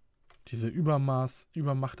 Diese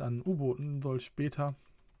Übermacht an U-Booten soll später...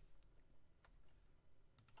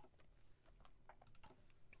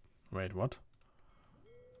 Wait, what?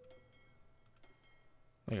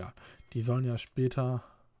 Egal. Die sollen ja später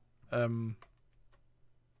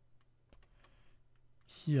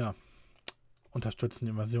hier unterstützen,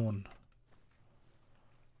 die Invasion.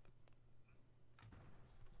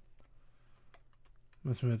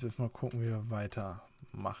 Müssen wir jetzt erstmal gucken, wie wir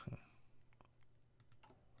weitermachen.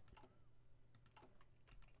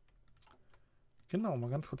 Genau, mal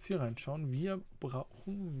ganz kurz hier reinschauen.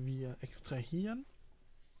 Wir extrahieren.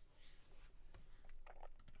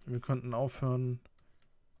 Wir könnten aufhören,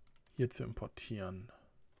 hier zu importieren.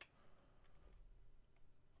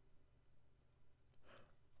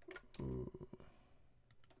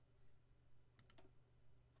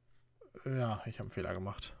 Ja, ich habe einen Fehler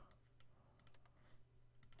gemacht.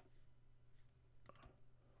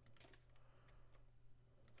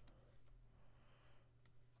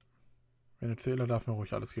 Venezuela darf mir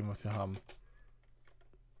ruhig alles geben, was wir haben.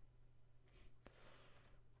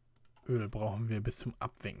 Öl brauchen wir bis zum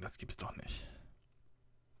Abwinken, das gibt's doch nicht.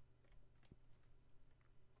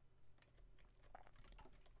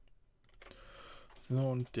 So,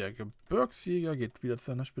 und der Gebirgsjäger geht wieder zu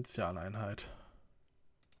seiner Spezialeinheit.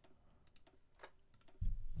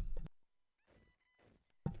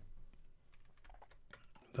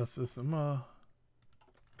 Das ist immer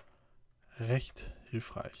recht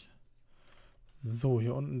hilfreich. So,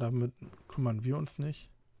 hier unten, damit kümmern wir uns nicht.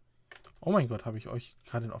 Oh mein Gott, habe ich euch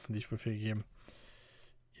gerade den Offensivbefehl gegeben.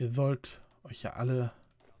 Ihr sollt euch ja alle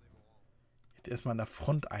jetzt erstmal an der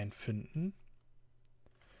Front einfinden.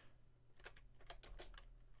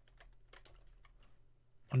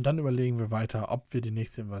 Und dann überlegen wir weiter, ob wir die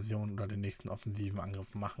nächste Invasion oder den nächsten offensiven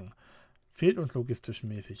Angriff machen. Fehlt uns logistisch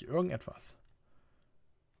mäßig irgendetwas?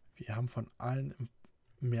 Wir haben von allen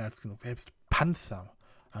mehr als genug. Selbst Panzer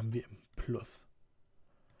haben wir im Plus.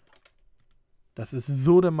 Das ist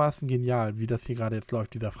so dermaßen genial, wie das hier gerade jetzt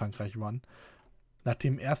läuft, dieser Frankreich-One. Nach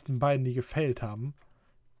den ersten beiden, die gefailt haben,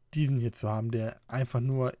 diesen hier zu haben, der einfach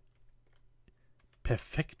nur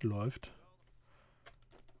perfekt läuft.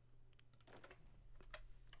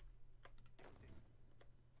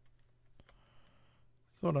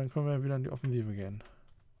 So, dann können wir wieder in die Offensive gehen.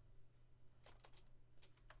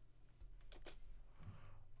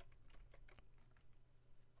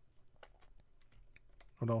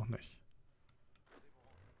 Oder auch nicht.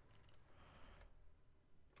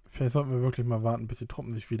 Vielleicht sollten wir wirklich mal warten, bis die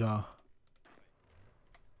Truppen sich wieder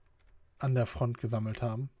an der Front gesammelt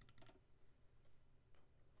haben.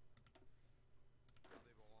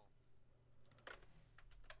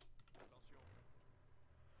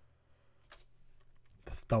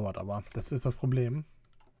 Das dauert aber. Das ist das Problem.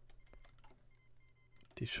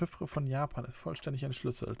 Die Chiffre von Japan ist vollständig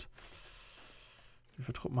entschlüsselt. Wie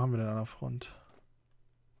viele Truppen haben wir denn an der Front?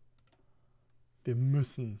 Wir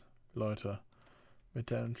müssen, Leute, mit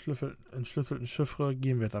der entschlüsselten Chiffre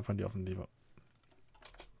gehen wir jetzt einfach in die Offensive.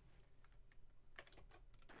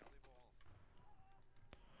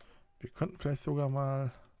 Wir könnten vielleicht sogar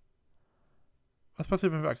mal... Was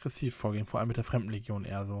passiert, wenn wir aggressiv vorgehen? Vor allem mit der Fremdenlegion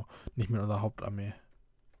eher so. Nicht mit unserer Hauptarmee.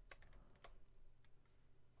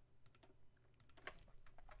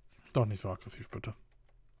 Doch nicht so aggressiv, bitte.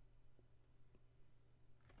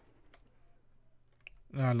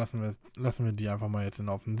 Ja, lassen wir die einfach mal jetzt in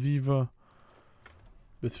der Offensive.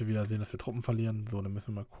 Bis wir wieder sehen, dass wir Truppen verlieren. So, dann müssen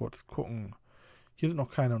wir mal kurz gucken. Hier sind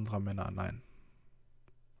noch keine unserer Männer, nein.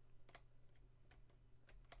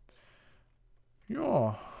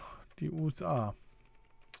 Ja, die USA.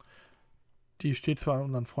 Die steht zwar an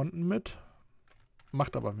unseren Fronten mit,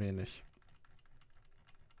 macht aber wenig.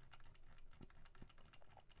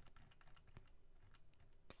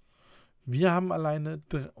 Wir haben alleine,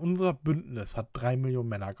 unser Bündnis hat 3 Millionen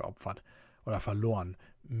Männer geopfert oder verloren.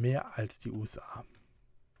 Mehr als die USA.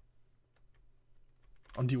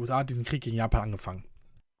 Und die USA hat diesen Krieg gegen Japan angefangen.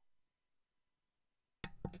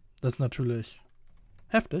 Das ist natürlich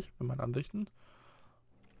heftig, in meinen Ansichten.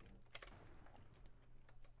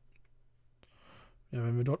 Ja,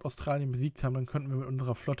 wenn wir dort Australien besiegt haben, dann könnten wir mit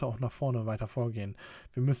unserer Flotte auch nach vorne weiter vorgehen.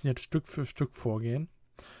 Wir müssen jetzt Stück für Stück vorgehen.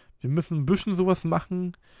 Wir müssen ein bisschen sowas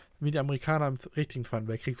machen, wie die Amerikaner im richtigen Zweiten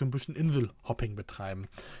Weltkrieg, so ein bisschen Inselhopping betreiben.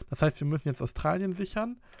 Das heißt, wir müssen jetzt Australien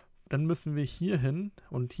sichern, dann müssen wir hier hin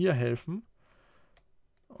und hier helfen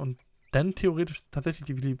und dann theoretisch tatsächlich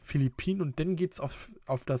die Philippinen und dann geht es auf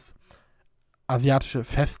das asiatische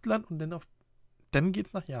Festland und dann geht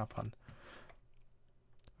es nach Japan.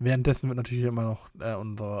 Währenddessen wird natürlich immer noch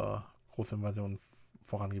unsere große Invasion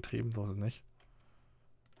vorangetrieben, so ist es nicht.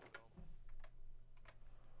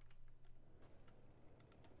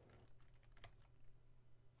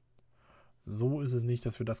 So ist es nicht,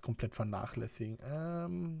 dass wir das komplett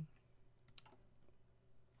vernachlässigen.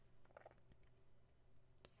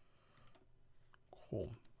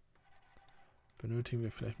 Chrom. Benötigen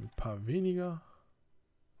wir vielleicht ein paar weniger.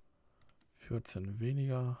 14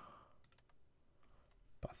 weniger.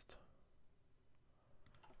 Passt.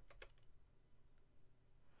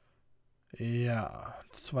 Ja,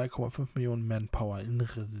 2,5 Millionen Manpower in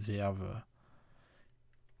Reserve.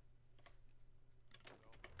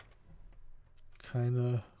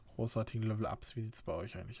 Keine großartigen Level-Ups. Wie sieht es bei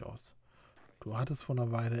euch eigentlich aus? Du hattest vor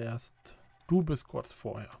einer Weile erst... Du bist kurz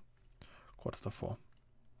vorher. Kurz davor.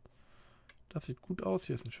 Das sieht gut aus.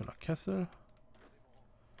 Hier ist ein schöner Kessel.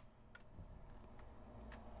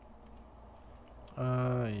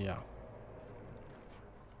 Ja.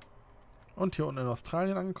 Und hier unten in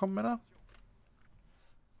Australien angekommen, Männer?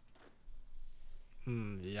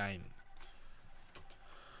 Jein.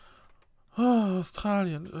 Oh,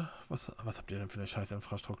 Australien. Was habt ihr denn für eine scheiß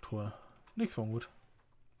Infrastruktur? Nichts von gut.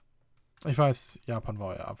 Ich weiß, Japan war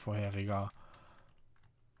euer vorheriger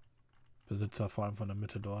Besitzer, vor allem von der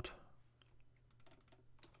Mitte dort.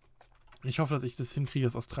 Ich hoffe, dass ich das hinkriege,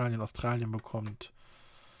 dass Australien bekommt.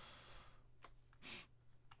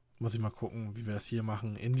 Muss ich mal gucken, wie wir es hier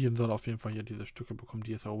machen. Indien soll auf jeden Fall hier diese Stücke bekommen,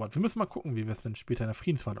 die es erobert. Wir müssen mal gucken, wie wir es dann später in der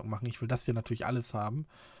Friedensverhandlung machen. Ich will das hier natürlich alles haben.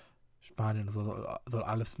 Spanien soll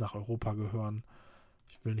alles nach Europa gehören.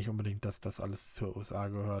 Ich will nicht unbedingt, dass das alles zur USA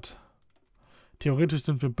gehört. Theoretisch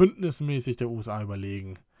sind wir bündnismäßig der USA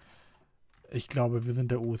überlegen. Ich glaube, wir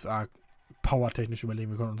sind der USA powertechnisch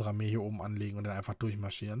überlegen. Wir können unsere Armee hier oben anlegen und dann einfach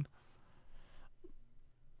durchmarschieren.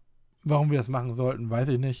 Warum wir das machen sollten, weiß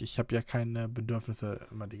ich nicht. Ich habe ja keine Bedürfnisse,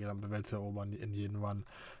 immer die gesamte Welt zu erobern, in jedem One.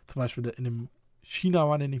 Zum Beispiel in dem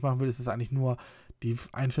China-One, den ich machen will, ist es eigentlich nur, die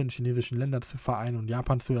einzelnen chinesischen Länder zu vereinen und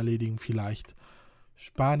Japan zu erledigen vielleicht.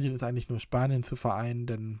 Spanien ist eigentlich nur Spanien zu vereinen,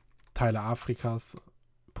 denn Teile Afrikas,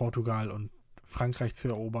 Portugal und Frankreich zu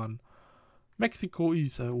erobern. Mexiko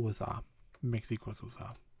ist USA. Mexiko ist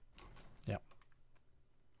USA. Ja.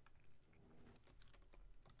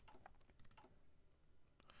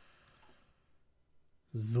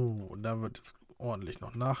 So, da wird jetzt ordentlich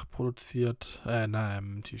noch nachproduziert.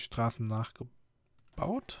 Nein, die Straßen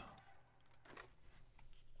nachgebaut.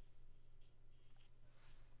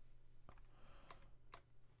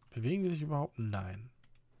 Bewegen die sich überhaupt? Nein.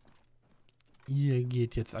 Ihr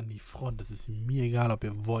geht jetzt an die Front. Das ist mir egal, ob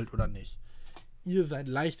ihr wollt oder nicht. Ihr seid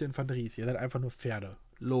leichte Infanterie. Ihr seid einfach nur Pferde.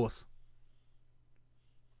 Los.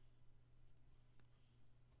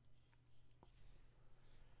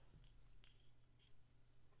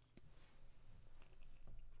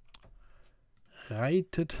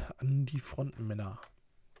 Reitet an die Front, Männer.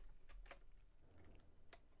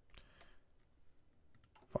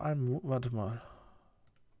 Vor allem, warte mal.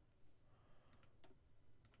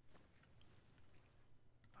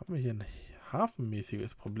 Haben wir hier ein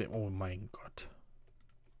hafenmäßiges Problem? Oh mein Gott.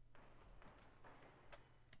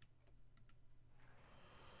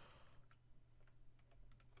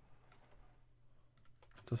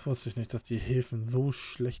 Das wusste ich nicht, dass die Häfen so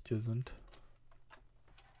schlecht hier sind.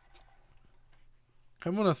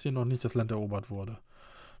 Kein Wunder, dass hier noch nicht das Land erobert wurde.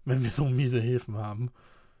 Wenn wir so miese Häfen haben.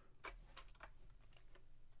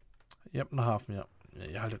 Ihr habt einen Hafen, ja.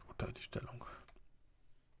 Ihr haltet gut da die Stellung.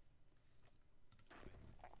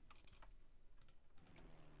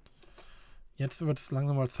 Jetzt wird es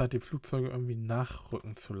langsam mal Zeit, die Flugzeuge irgendwie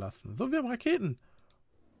nachrücken zu lassen. So, wir haben Raketen.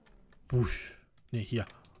 Wusch. Ne, hier.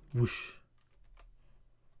 Wusch.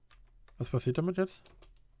 Was passiert damit jetzt?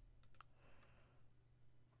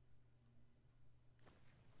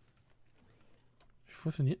 Wie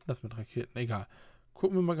funktioniert denn das mit Raketen? Egal.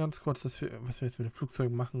 Gucken wir mal ganz kurz, was wir jetzt mit den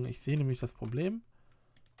Flugzeugen machen. Ich sehe nämlich das Problem.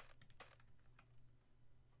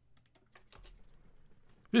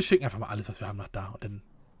 Wir schicken einfach mal alles, was wir haben, nach da. Und dann...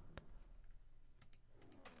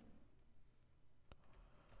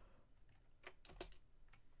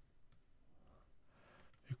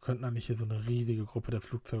 Wir könnten eigentlich hier so eine riesige Gruppe der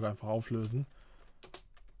Flugzeuge einfach auflösen.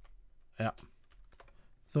 Ja.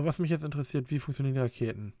 So, was mich jetzt interessiert, wie funktionieren die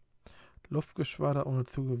Raketen? Luftgeschwader ohne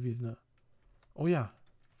zugewiesene. Oh ja,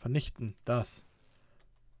 vernichten, das.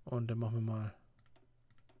 Und dann machen wir mal...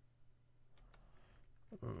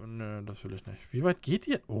 Nö, das will ich nicht. Wie weit geht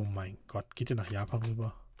ihr? Oh mein Gott, geht ihr nach Japan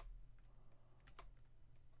rüber?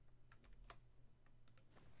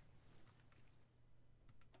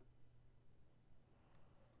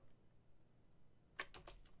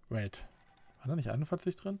 Wait. War da nicht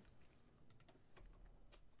 41 drin?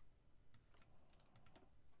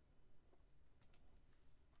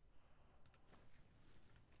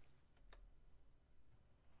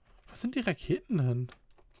 Was sind die Raketen denn?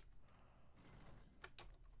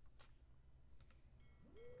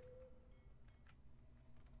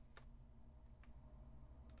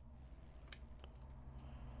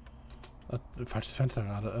 Falsches Fenster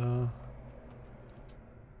gerade.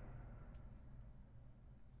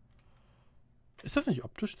 Ist das nicht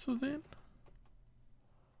optisch zu sehen?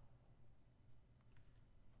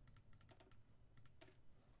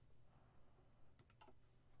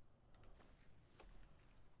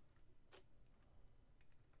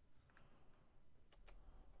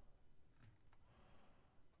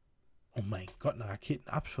 Oh mein Gott, eine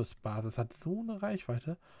Raketenabschussbasis hat so eine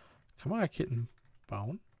Reichweite. Kann man Raketen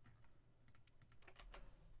bauen?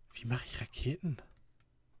 Wie mache ich Raketen?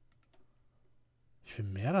 Ich will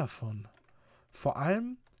mehr davon. Vor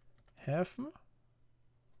allem Häfen.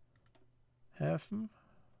 Häfen.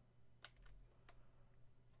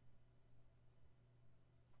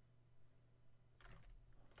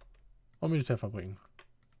 Und Militärfabriken.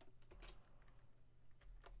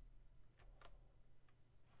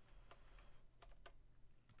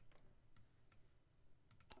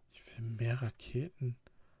 Ich will mehr Raketen.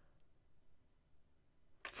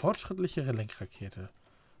 Fortschrittlichere Lenkrakete.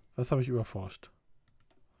 Was habe ich überforscht?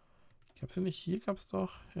 Gab es nicht hier? Gab es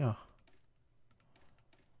doch. Ja.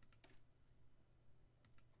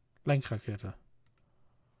 Lenkrakete.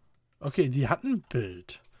 Okay, die hat ein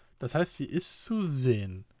Bild. Das heißt, sie ist zu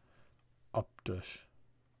sehen. Optisch.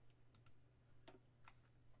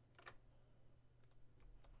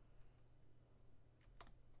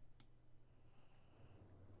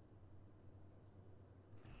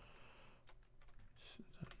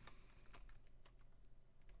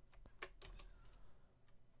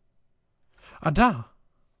 Ah, da.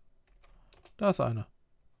 Da ist eine.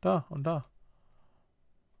 Da und da.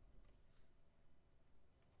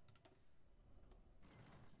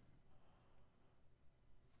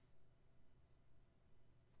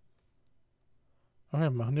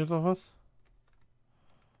 Okay, machen die jetzt auch was?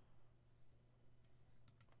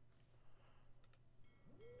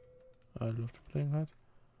 Luftgelegenheit.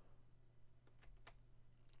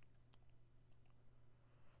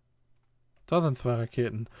 Da sind 2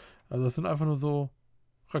 Raketen. Also das sind einfach nur so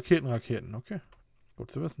Raketen. Okay, gut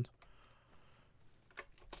zu wissen.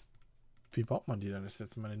 Wie baut man die denn? Das ist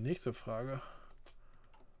jetzt meine nächste Frage.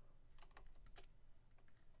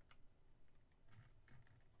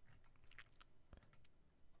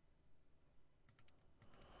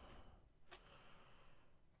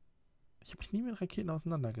 Ich habe mich nie mit Raketen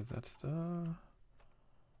auseinandergesetzt.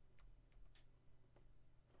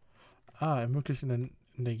 Ermöglicht in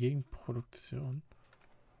der Gegenproduktion.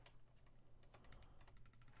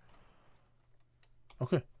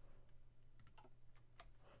 Okay.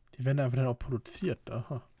 Die werden einfach dann auch produziert.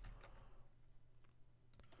 Aha.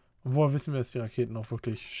 Und woher wissen wir, dass die Raketen auch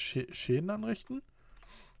wirklich Schäden anrichten?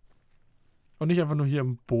 Und nicht einfach nur hier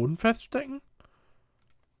im Boden feststecken?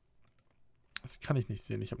 Das kann ich nicht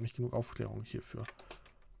sehen. Ich habe nicht genug Aufklärung hierfür.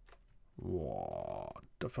 Boah,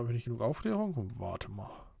 dafür habe ich nicht genug Aufklärung? Warte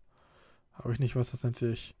mal. Habe ich nicht was, das nennt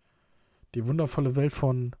sich die wundervolle Welt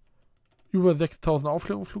von über 6000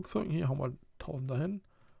 Aufklärungsflugzeugen. Hier hauen wir 1000 dahin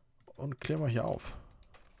und klären wir hier auf.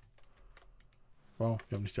 Wow,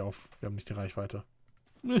 wir haben nicht die Reichweite.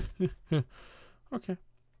 Okay.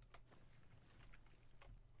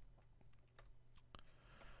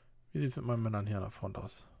 Wie sieht es mit meinen Männern hier an der Front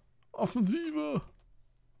aus? Offensive!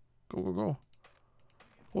 Go, go, go.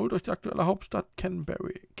 Holt euch die aktuelle Hauptstadt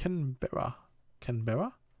Canberra.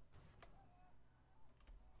 Canberra?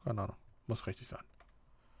 Keine Ahnung. Muss richtig sein.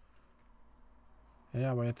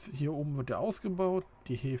 Ja, aber jetzt hier oben wird ja ausgebaut.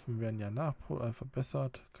 Die Häfen werden ja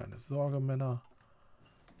verbessert. Keine Sorge, Männer.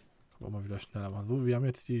 Können wir mal wieder schneller machen. So, wir haben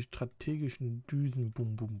jetzt die strategischen Düsen.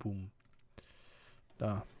 Boom, boom, boom.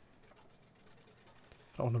 Da.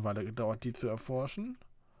 Hat auch eine Weile gedauert, die zu erforschen.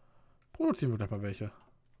 Produzieren wir gleich mal welche.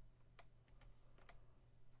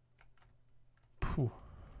 Puh.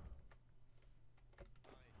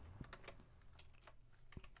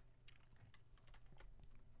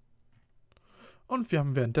 Und wir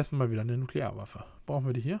haben währenddessen mal wieder eine Nuklearwaffe. Brauchen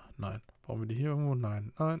wir die hier? Nein. Brauchen wir die hier irgendwo?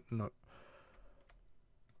 Nein. Nein. Nein.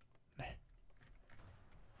 Nee.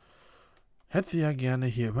 Hätte sie ja gerne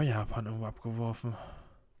hier über Japan irgendwo abgeworfen.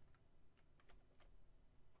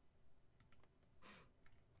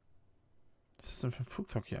 Was ist denn für ein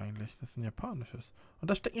Flugzeug hier eigentlich? Das ist ein japanisches. Und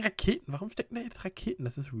da stecken Raketen. Warum stecken da jetzt Raketen?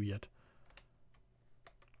 Das ist weird.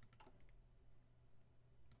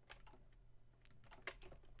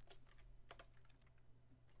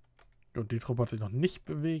 Und die Truppe hat sich noch nicht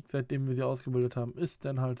bewegt, seitdem wir sie ausgebildet haben. Ist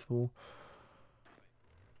denn halt so.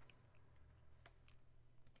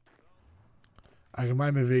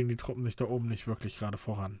 Allgemein bewegen die Truppen sich da oben nicht wirklich gerade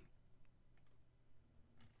voran.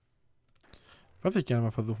 Was ich gerne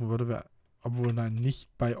mal versuchen würde, wäre, obwohl nein, nicht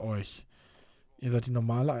bei euch. Ihr seid die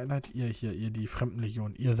normale Einheit, ihr die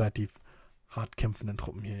Fremdenlegion, ihr seid die hart kämpfenden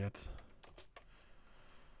Truppen hier jetzt.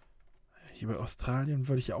 Hier bei Australien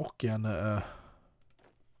würde ich auch gerne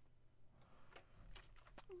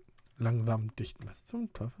langsam dichten. Was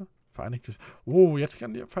zum Teufel? Vereinigte. Oh, jetzt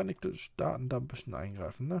kann die Vereinigte Staaten da ein bisschen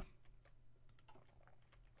eingreifen, ne?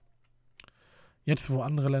 Jetzt, wo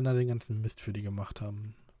andere Länder den ganzen Mist für die gemacht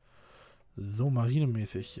haben. So,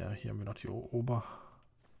 marinemäßig. Ja, hier haben wir noch die Oberhand.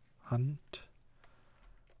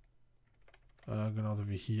 Genauso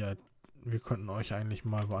wie hier. Wir könnten euch eigentlich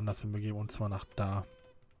mal woanders hinbegeben, und zwar nach da.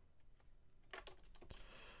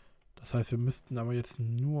 Das heißt, wir müssten aber jetzt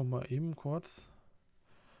nur mal eben kurz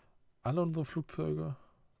alle unsere Flugzeuge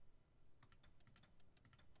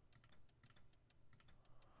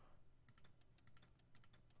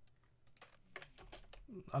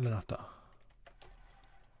alle nach da.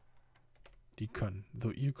 Die können.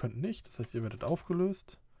 So, ihr könnt nicht. Das heißt, ihr werdet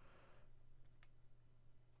aufgelöst.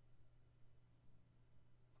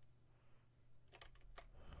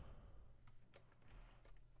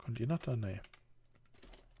 Könnt ihr nach da? Nee.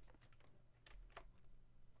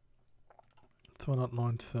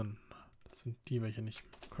 219. Das sind die, welche nicht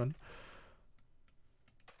können.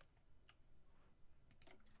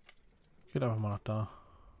 Geht einfach mal nach da.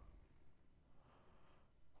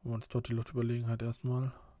 Holen wir uns dort die Luftüberlegenheit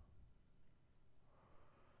erstmal.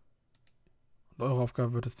 Und eure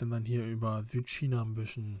Aufgabe wird es denn dann hier über Südchina ein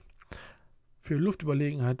bisschen für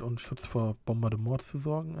Luftüberlegenheit und Schutz vor Bombardement zu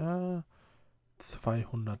sorgen.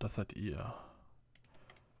 200, das seid ihr.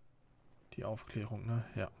 Die Aufklärung, ne?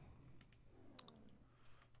 Ja.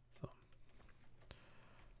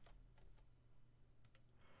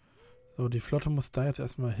 So, die Flotte muss da jetzt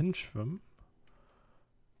erstmal hinschwimmen.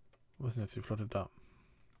 Wo ist denn jetzt die Flotte da?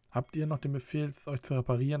 Habt ihr noch den Befehl, euch zu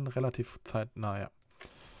reparieren? Relativ zeitnah, ja.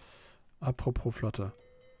 Apropos Flotte.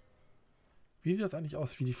 Wie sieht das eigentlich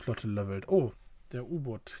aus, wie die Flotte levelt? Oh, der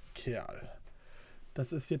U-Boot-Kerl.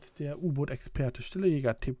 Das ist jetzt der U-Boot-Experte.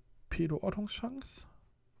 Stillejäger, Torpedo-Ortungschance?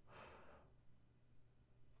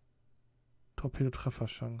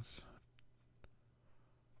 Torpedo-Trefferchance.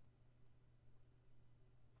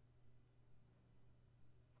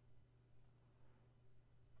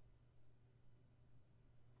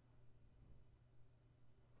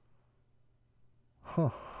 Huh.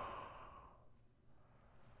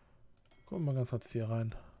 Gucken wir mal ganz kurz hier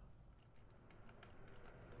rein.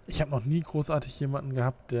 Ich habe noch nie großartig jemanden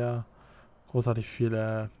gehabt, der großartig viel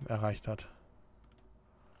erreicht hat.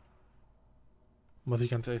 Muss ich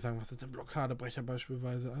ganz ehrlich sagen, was ist denn Blockadebrecher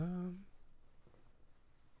beispielsweise?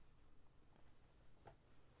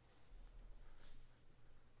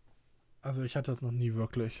 Also ich hatte das noch nie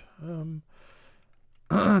wirklich.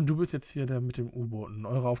 Du bist jetzt hier der mit dem U-Booten.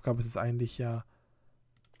 Eure Aufgabe ist es eigentlich ja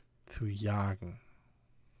zu jagen.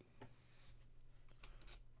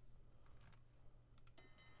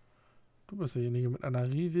 Du bist derjenige mit einer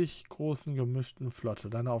riesig großen gemischten Flotte.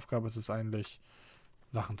 Deine Aufgabe ist es eigentlich,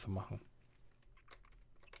 Sachen zu machen.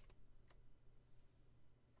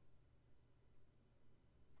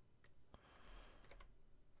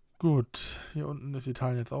 Gut, hier unten ist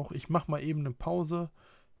Italien jetzt auch. Ich mache mal eben eine Pause.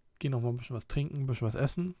 Gehe noch mal ein bisschen was trinken, ein bisschen was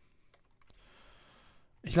essen.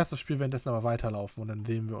 Ich lasse das Spiel währenddessen aber weiterlaufen und dann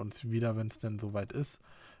sehen wir uns wieder, wenn es denn soweit ist.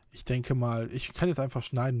 Ich denke mal, ich kann jetzt einfach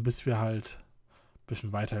schneiden, bis wir halt ein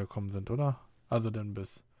bisschen weitergekommen sind, oder? Also dann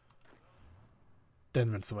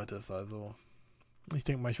wenn es soweit ist. Also ich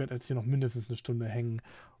denke mal, ich werde jetzt hier noch mindestens eine Stunde hängen,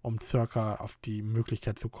 um circa auf die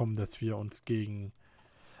Möglichkeit zu kommen, dass wir uns gegen...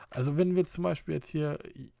 Also wenn wir zum Beispiel jetzt hier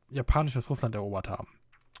japanisches Russland erobert haben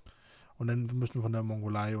und dann so ein bisschen von der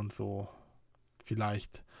Mongolei und so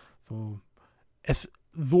vielleicht so es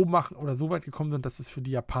so machen oder so weit gekommen sind, dass es für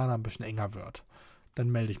die Japaner ein bisschen enger wird, dann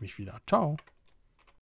melde ich mich wieder. Ciao.